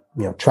be,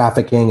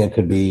 trafficking. It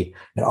could be,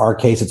 in our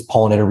case, it's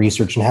pollinator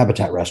research and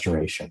habitat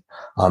restoration.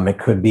 It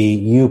could be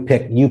you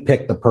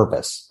pick the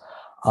purpose.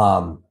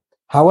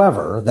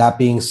 However, that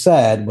being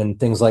said, when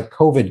things like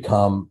COVID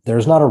come,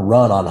 there's not a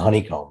run on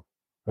honeycomb.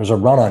 There's a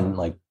run on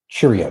like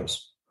Cheerios.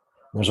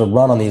 There's a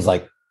run on these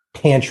like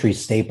pantry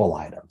staple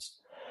items.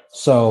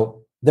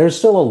 So there's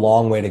still a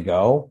long way to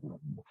go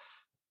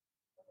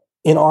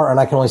and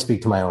I can only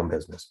speak to my own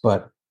business,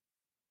 but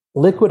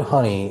liquid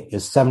honey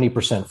is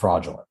 70%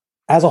 fraudulent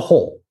as a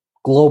whole,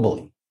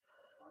 globally.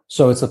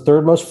 So it's the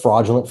third most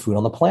fraudulent food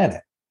on the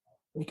planet.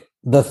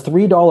 The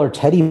 $3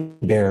 teddy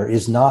bear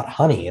is not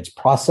honey. It's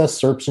processed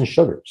syrups and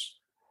sugars.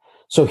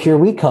 So here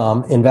we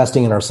come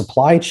investing in our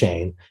supply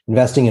chain,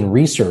 investing in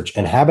research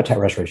and habitat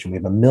restoration. We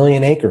have over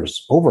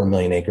 1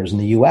 million acres in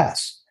the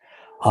US.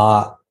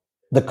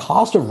 The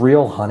cost of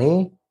real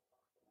honey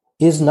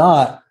is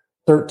not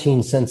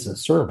 13 cents a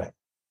serving.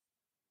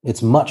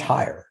 It's much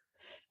higher.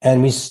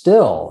 And we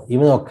still,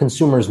 even though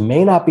consumers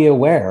may not be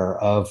aware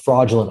of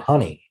fraudulent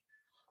honey,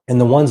 and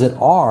the ones that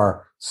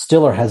are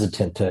still are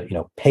hesitant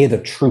to, pay the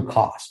true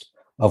cost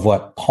of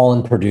what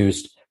pollen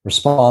produced,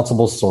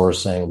 responsible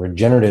sourcing,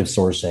 regenerative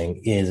sourcing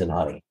is in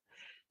honey.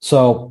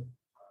 So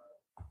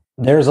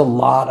there's a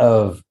lot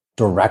of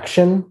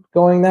direction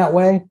going that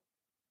way,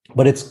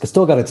 but it's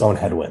still got its own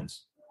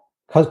headwinds.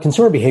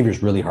 Consumer behavior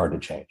is really hard to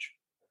change.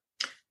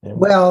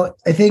 Well,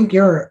 I think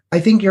you're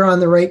on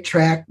the right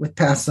track with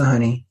Pass the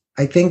Honey.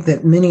 I think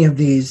that many of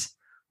these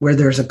where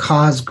there's a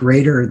cause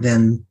greater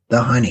than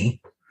the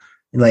honey,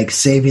 like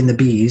saving the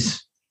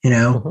bees,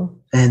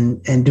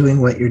 and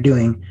doing what you're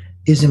doing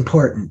is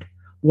important.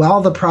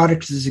 While the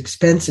product is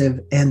expensive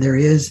and there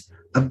is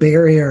a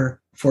barrier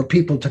for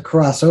people to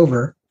cross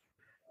over,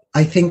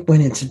 I think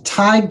when it's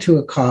tied to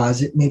a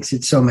cause, it makes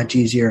it so much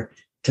easier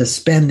to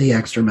spend the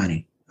extra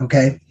money.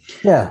 Okay.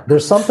 Yeah.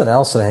 There's something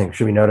else that I think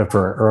should be noted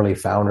for early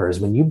founders.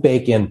 When you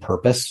bake in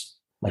purpose,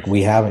 like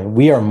we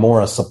are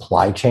more a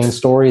supply chain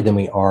story than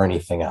we are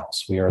anything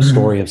else. We are a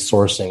story of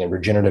sourcing and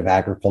regenerative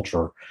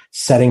agriculture,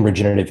 setting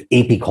regenerative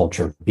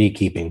apiculture,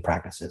 beekeeping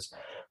practices.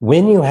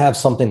 When you have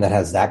something that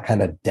has that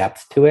kind of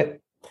depth to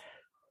it,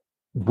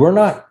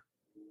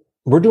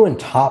 we're doing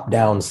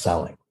top-down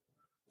selling.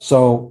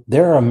 So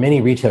there are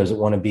many retailers that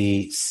want to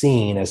be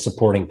seen as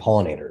supporting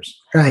pollinators.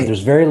 Right.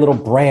 There's very little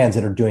brands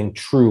that are doing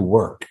true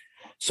work.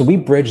 So we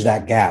bridge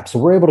that gap. So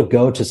we're able to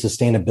go to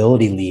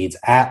sustainability leads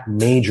at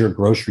major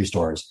grocery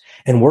stores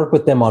and work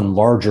with them on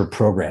larger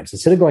programs.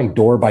 Instead of going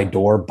door by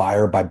door,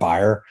 buyer by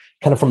buyer,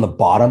 kind of from the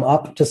bottom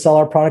up to sell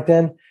our product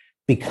in,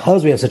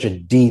 because we have such a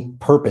deep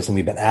purpose and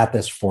we've been at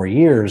this for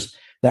years,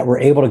 that we're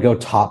able to go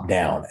top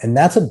down. And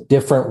that's a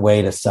different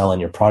way to sell in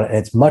your product. And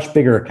it's much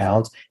bigger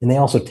accounts and they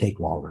also take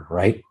longer,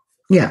 right?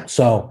 Yeah.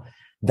 So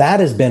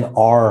that has been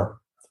our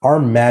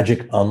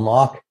magic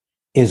unlock,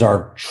 is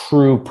our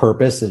true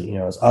purpose.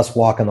 Is us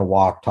walking the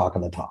walk,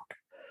 talking the talk.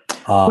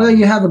 Well,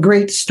 you have a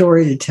great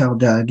story to tell,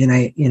 Doug. And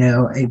I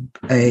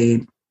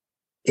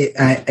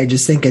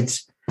just think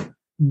it's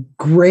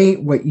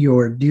great what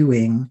you're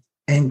doing,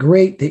 and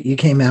great that you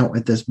came out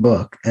with this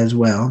book as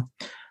well.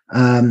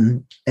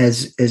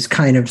 As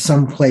kind of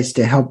some place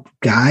to help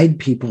guide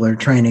people who are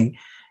trying to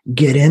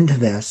get into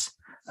this.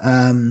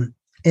 And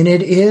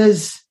it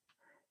is,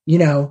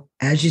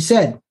 as you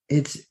said,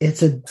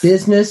 it's a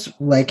business,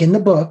 like in the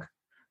book,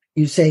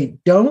 you say,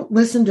 don't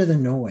listen to the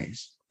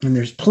noise. And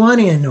there's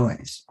plenty of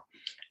noise.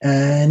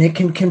 And it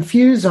can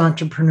confuse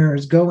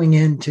entrepreneurs going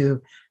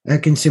into a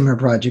consumer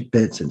project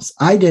business.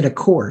 I did a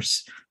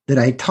course that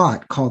I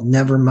taught called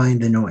Never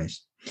Mind the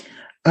Noise.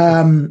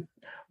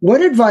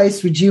 What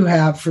advice would you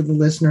have for the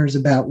listeners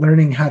about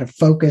learning how to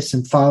focus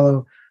and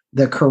follow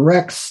the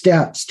correct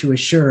steps to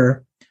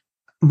assure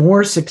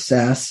more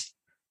success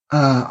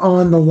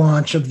on the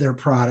launch of their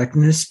product,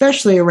 and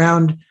especially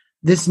around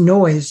this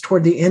noise?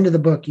 Toward the end of the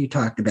book, you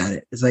talked about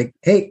it. It's like,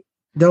 hey,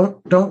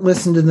 don't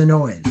listen to the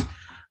noise.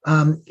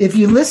 If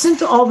you listen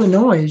to all the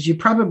noise, you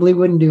probably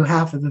wouldn't do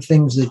half of the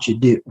things that you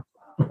do.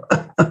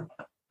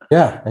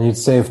 Yeah, and you'd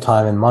save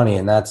time and money.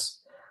 And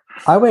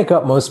I wake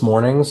up most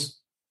mornings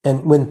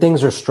And when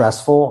things are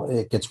stressful,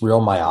 it gets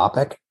real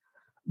myopic.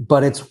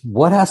 But it's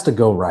what has to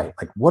go right.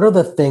 Like, what are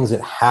the things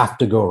that have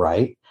to go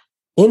right?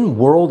 In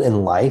world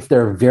and life,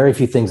 there are very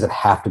few things that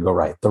have to go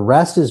right. The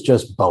rest is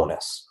just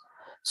bonus.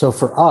 So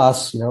for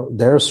us,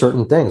 there are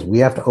certain things. We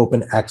have to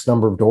open X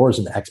number of doors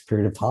in X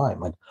period of time.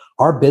 Like,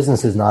 our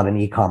business is not an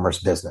e-commerce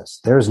business.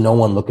 There's no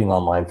one looking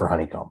online for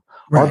honeycomb.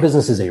 Right. Our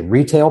business is a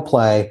retail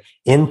play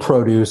in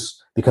produce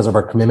because of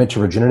our commitment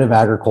to regenerative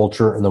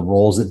agriculture and the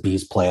roles that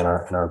bees play in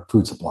our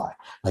food supply.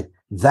 Like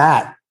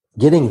that,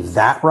 getting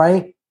that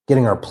right,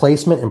 getting our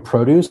placement in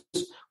produce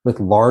with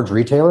large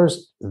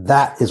retailers,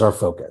 that is our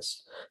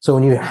focus. So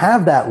when you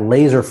have that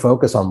laser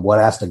focus on what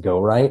has to go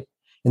right,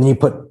 and then you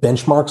put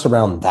benchmarks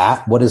around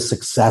that, what does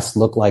success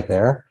look like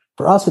there?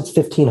 For us, it's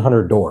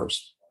 1,500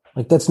 doors.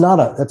 Like that's not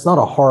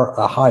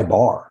a high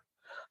bar.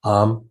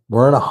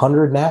 We're in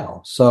 100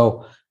 now.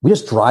 So we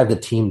just drive the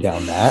team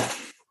down that.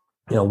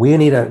 We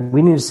need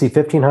to see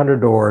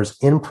 1,500 doors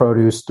in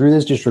produce through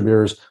these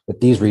distributors with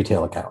these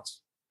retail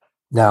accounts.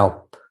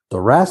 Now, the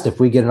rest, if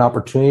we get an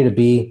opportunity to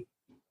be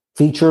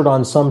featured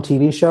on some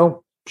TV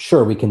show,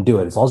 sure, we can do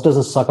it as long as it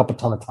doesn't suck up a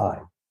ton of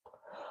time.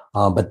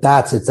 But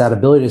it's that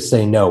ability to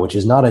say no, which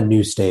is not a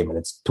new statement.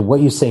 It's to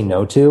what you say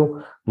no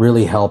to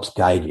really helps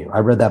guide you. I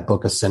read that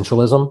book,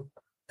 Essentialism,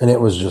 and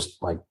it was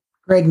just like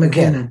Greg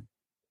McKinnon.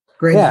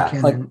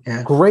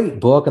 Great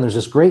book. And there's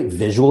this great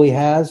visual he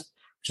has,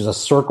 which is a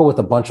circle with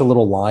a bunch of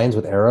little lines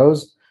with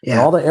arrows. Yeah.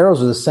 And all the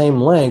arrows are the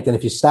same length. And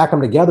if you stack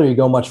them together, you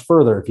go much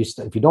further. If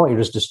you don't,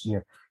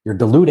 you're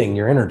diluting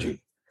your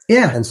energy.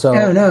 Yeah. And so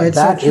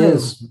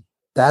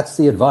that's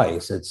the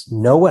advice. It's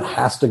know what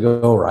has to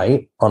go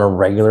right on a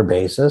regular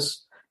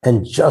basis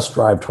and just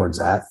drive towards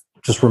that.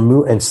 Just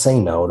remove and say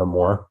no to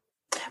more.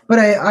 But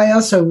I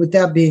also, with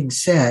that being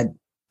said,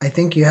 I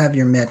think you have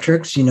your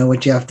metrics. You know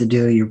what you have to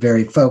do. You're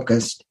very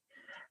focused.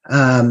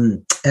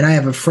 And I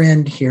have a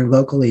friend here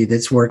locally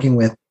that's working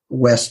with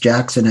Wes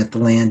Jackson at the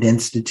Land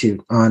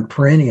Institute on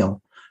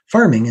perennial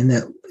farming, and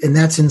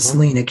that's in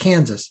Salina,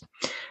 Kansas.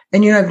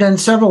 And, I've done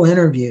several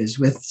interviews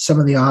with some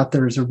of the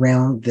authors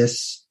around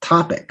this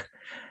topic.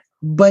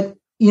 But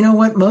you know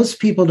what? Most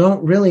people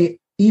don't really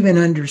even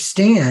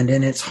understand,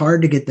 and it's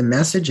hard to get the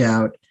message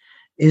out,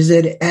 is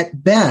that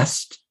at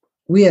best,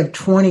 we have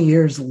 20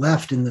 years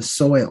left in the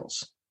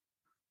soils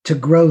to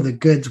grow the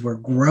goods we're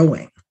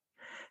growing.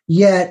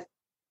 Yet,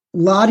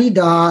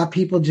 la-di-da,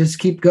 people just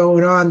keep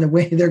going on the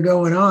way they're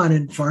going on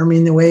and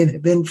farming the way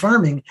they've been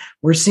farming.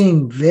 We're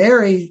seeing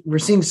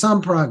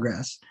some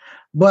progress.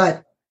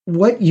 But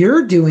what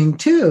you're doing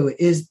too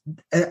is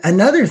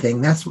another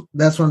thing. That's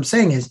what I'm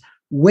saying is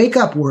wake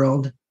up,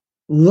 world.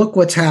 Look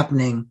what's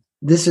happening.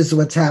 This is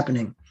what's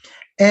happening.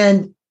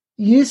 And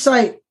you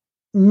cite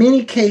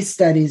many case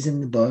studies in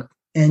the book,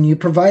 and you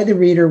provide the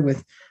reader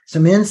with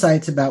some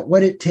insights about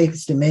what it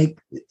takes to make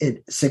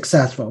it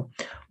successful.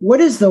 What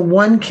is the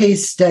one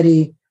case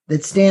study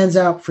that stands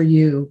out for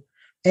you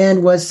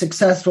and was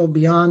successful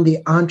beyond the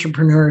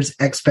entrepreneur's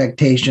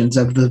expectations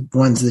of the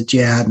ones that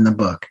you had in the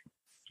book,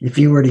 if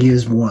you were to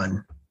use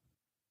one?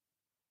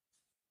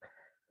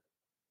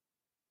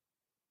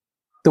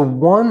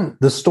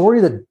 The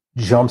story that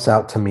jumps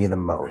out to me the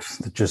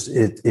most,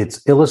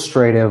 it's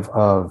illustrative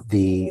of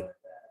the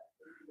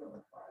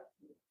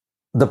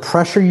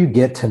pressure you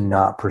get to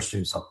not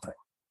pursue something.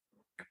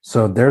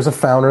 So there's a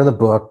founder in the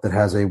book that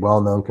has a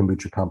well-known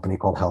kombucha company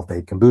called Health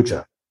Aid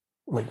Kombucha,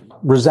 like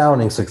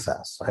resounding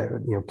success,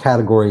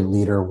 category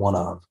leader, one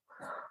of.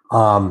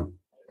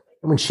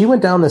 When she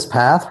went down this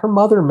path, her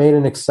mother made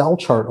an Excel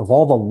chart of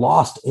all the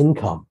lost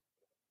income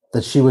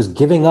that she was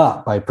giving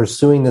up by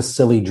pursuing this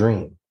silly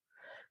dream.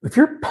 If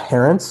your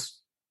parents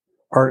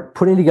are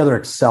putting together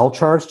Excel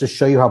charts to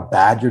show you how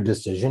bad your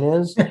decision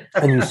is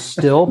and you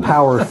still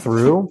power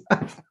through,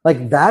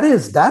 like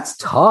that's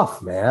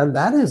tough, man.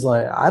 That is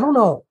like, I don't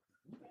know.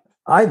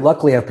 I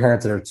luckily have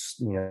parents that are,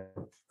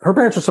 her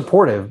parents are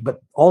supportive, but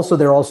also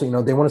they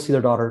want to see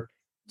their daughter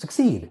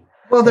succeed.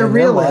 Well, they're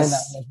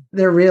realists.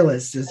 They're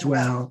realists as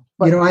well.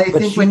 But, I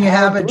think when you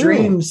have a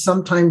dream,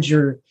 sometimes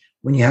you're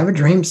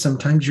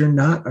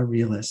not a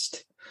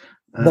realist.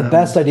 The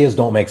best ideas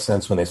don't make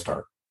sense when they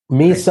start.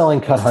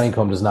 Selling cut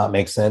honeycomb does not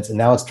make sense. And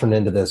now it's turned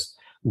into this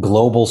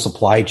global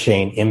supply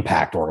chain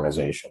impact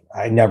organization.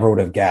 I never would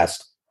have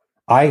guessed.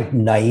 I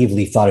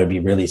naively thought it would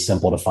be really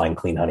simple to find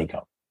clean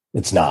honeycomb.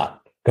 It's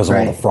not because of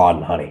all the fraud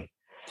in honey.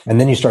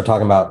 And then you start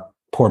talking about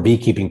poor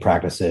beekeeping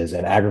practices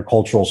and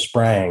agricultural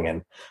spraying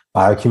and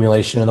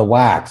bioaccumulation in the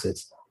wax.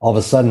 It's all of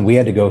a sudden we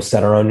had to go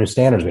set our own new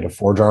standards. We had to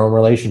forge our own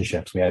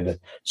relationships. We had to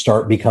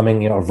start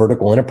becoming, a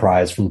vertical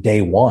enterprise from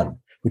day one.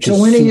 So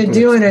when are you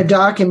doing a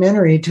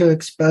documentary to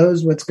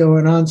expose what's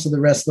going on so the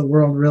rest of the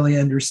world really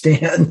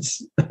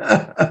understands?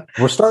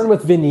 We're starting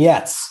with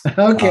vignettes.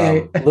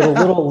 Okay.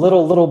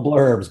 Little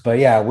blurbs. But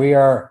yeah, we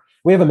have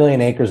 1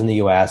 million acres in the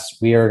US.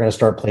 We are going to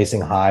start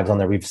placing hives on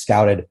there. We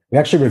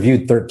actually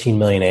reviewed 13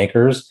 million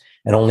acres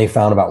and only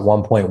found about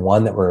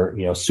 1.1 that were,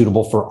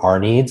 suitable for our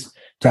needs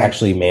to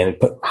actually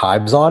put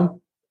hives on.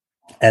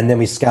 And then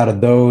we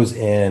scouted those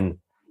in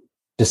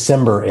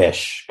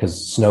December-ish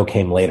because snow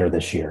came later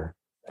this year.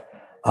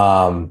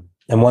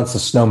 And once the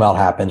snow melt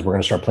happens, we're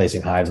going to start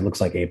placing hives. It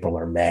looks like April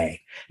or May.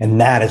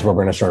 And that is where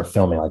we're going to start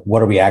filming. Like,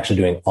 what are we actually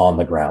doing on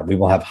the ground? We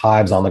will have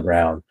hives on the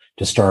ground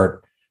to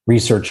start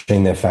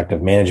researching the effect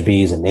of managed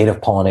bees and native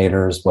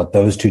pollinators, what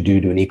those two do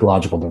to an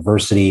ecological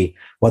diversity,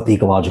 what the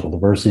ecological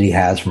diversity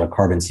has from a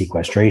carbon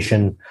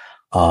sequestration,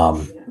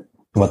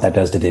 what that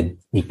does to the.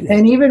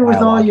 And even with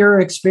all your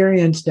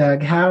experience,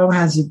 Doug, how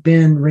has it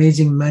been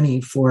raising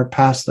money for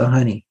Pass the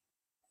Honey?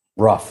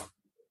 Rough.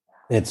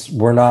 It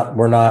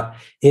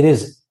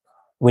is.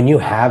 When you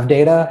have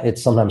data,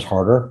 it's sometimes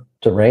harder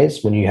to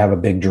raise when you have a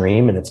big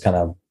dream and it's kind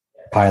of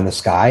pie in the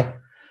sky.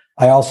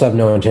 I also have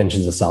no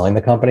intentions of selling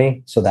the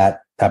company, so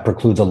that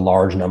precludes a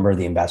large number of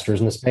the investors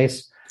in the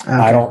space.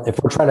 Okay. If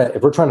we're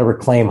trying to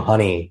reclaim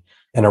honey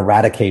and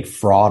eradicate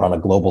fraud on a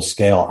global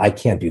scale, I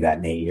can't do that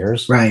in 8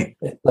 years. Right.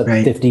 It's a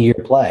 50-year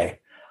play.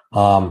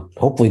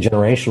 Hopefully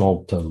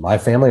generational to my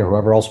family or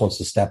whoever else wants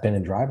to step in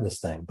and drive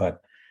this thing.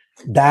 But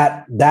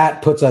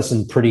that puts us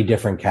in pretty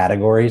different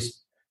categories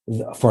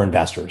for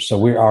investors. So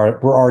we're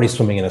already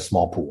swimming in a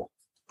small pool.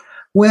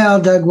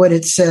 Well, Doug, what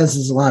it says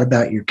is a lot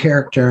about your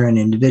character and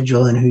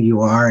individual and who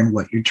you are and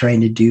what you're trying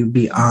to do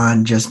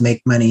beyond just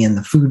make money in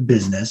the food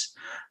business.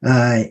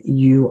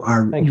 You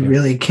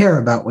really care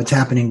about what's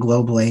happening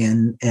globally,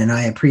 and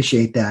I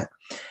appreciate that.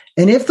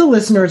 And if the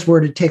listeners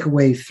were to take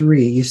away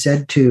 3, you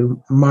said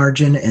to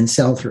margin and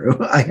sell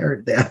through. I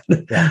heard that.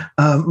 Yeah.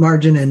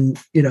 Margin and,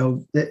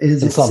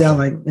 is it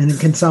selling and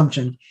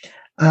consumption.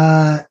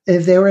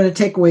 If they were to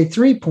take away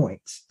 3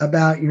 points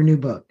about your new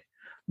book,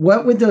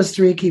 what would those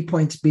 3 key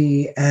points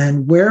be,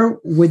 and where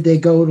would they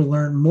go to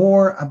learn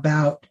more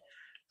about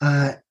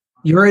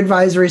your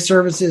advisory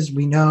services?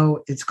 We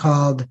know it's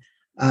called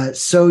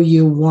So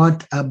You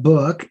Want a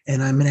Book,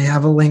 and I'm going to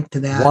have a link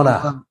to that.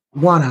 WANNA,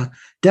 WANNA.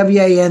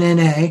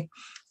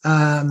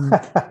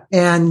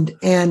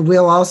 And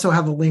we'll also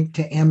have a link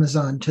to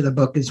Amazon to the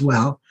book as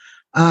well.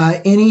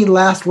 Any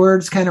last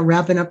words kind of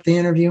wrapping up the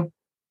interview?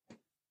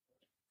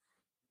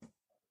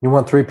 You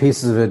want 3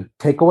 pieces of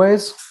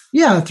takeaways?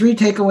 Yeah, 3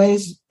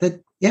 takeaways if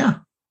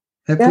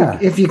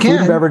you can.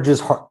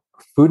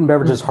 Food and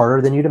beverage is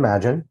harder than you'd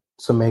imagine.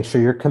 So make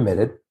sure you're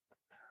committed.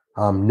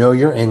 Know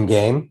your end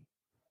game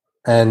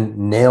and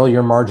nail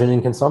your margin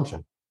in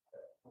consumption.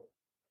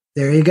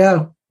 There you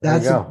go.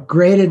 That's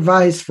great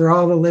advice for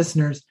all the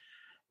listeners.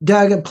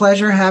 Doug, a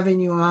pleasure having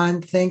you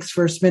on. Thanks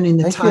for spending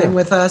the time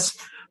with us.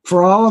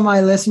 For all of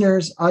my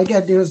listeners, all you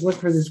got to do is look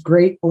for this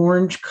great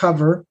orange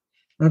cover.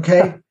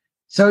 Okay.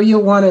 So you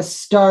want to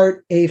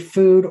start a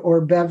food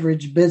or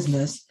beverage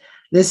business.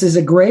 This is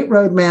a great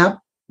roadmap,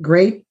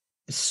 great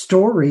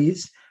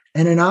stories,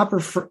 and an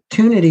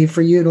opportunity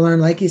for you to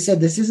learn. Like you said,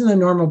 this isn't a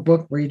normal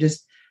book where you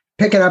just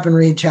pick it up and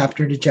read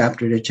chapter to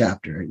chapter to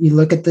chapter. You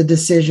look at the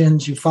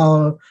decisions, you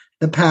follow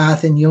the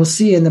path, and you'll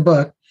see in the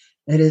book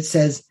that it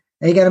says,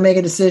 hey, you got to make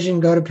a decision,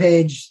 go to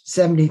page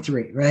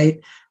 73, right?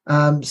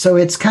 So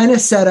it's kind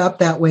of set up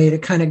that way to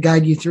kind of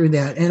guide you through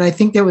that. And I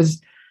think that was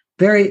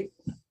very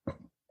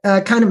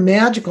kind of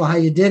magical how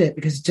you did it,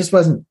 because it just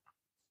wasn't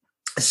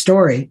a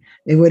story.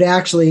 It would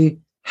actually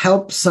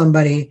help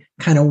somebody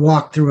kind of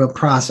walk through a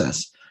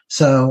process.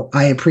 So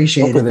I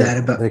appreciated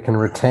that. They can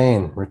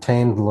retain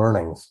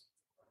learnings.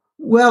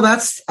 Well,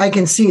 I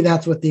can see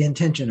that's what the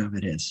intention of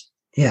it is.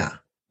 Yeah.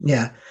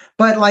 Yeah.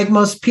 But like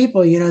most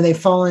people, they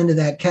fall into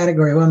that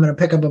category. Well, I'm going to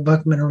pick up a book.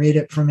 I'm going to read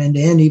it from end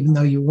to end, even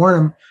though you warn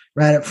them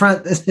right up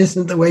front, this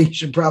isn't the way you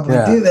should probably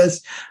do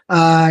this.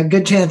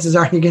 Good chances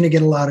are you're going to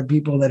get a lot of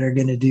people that are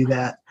going to do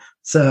that.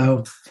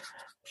 So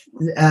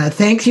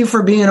thank you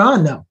for being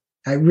on, though.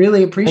 I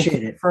really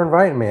appreciate it. For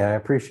inviting me. I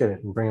appreciate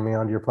it and bringing me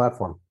onto your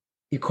platform.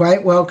 You're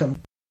quite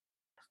welcome.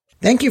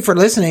 Thank you for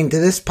listening to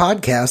this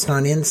podcast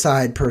on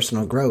Inside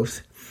Personal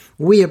Growth.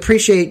 We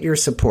appreciate your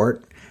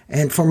support.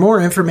 And for more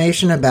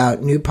information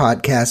about new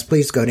podcasts,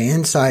 please go to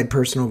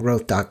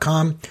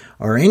InsidePersonalGrowth.com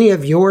or any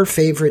of your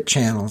favorite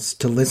channels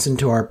to listen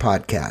to our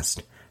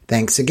podcast.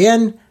 Thanks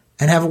again,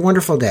 and have a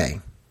wonderful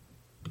day.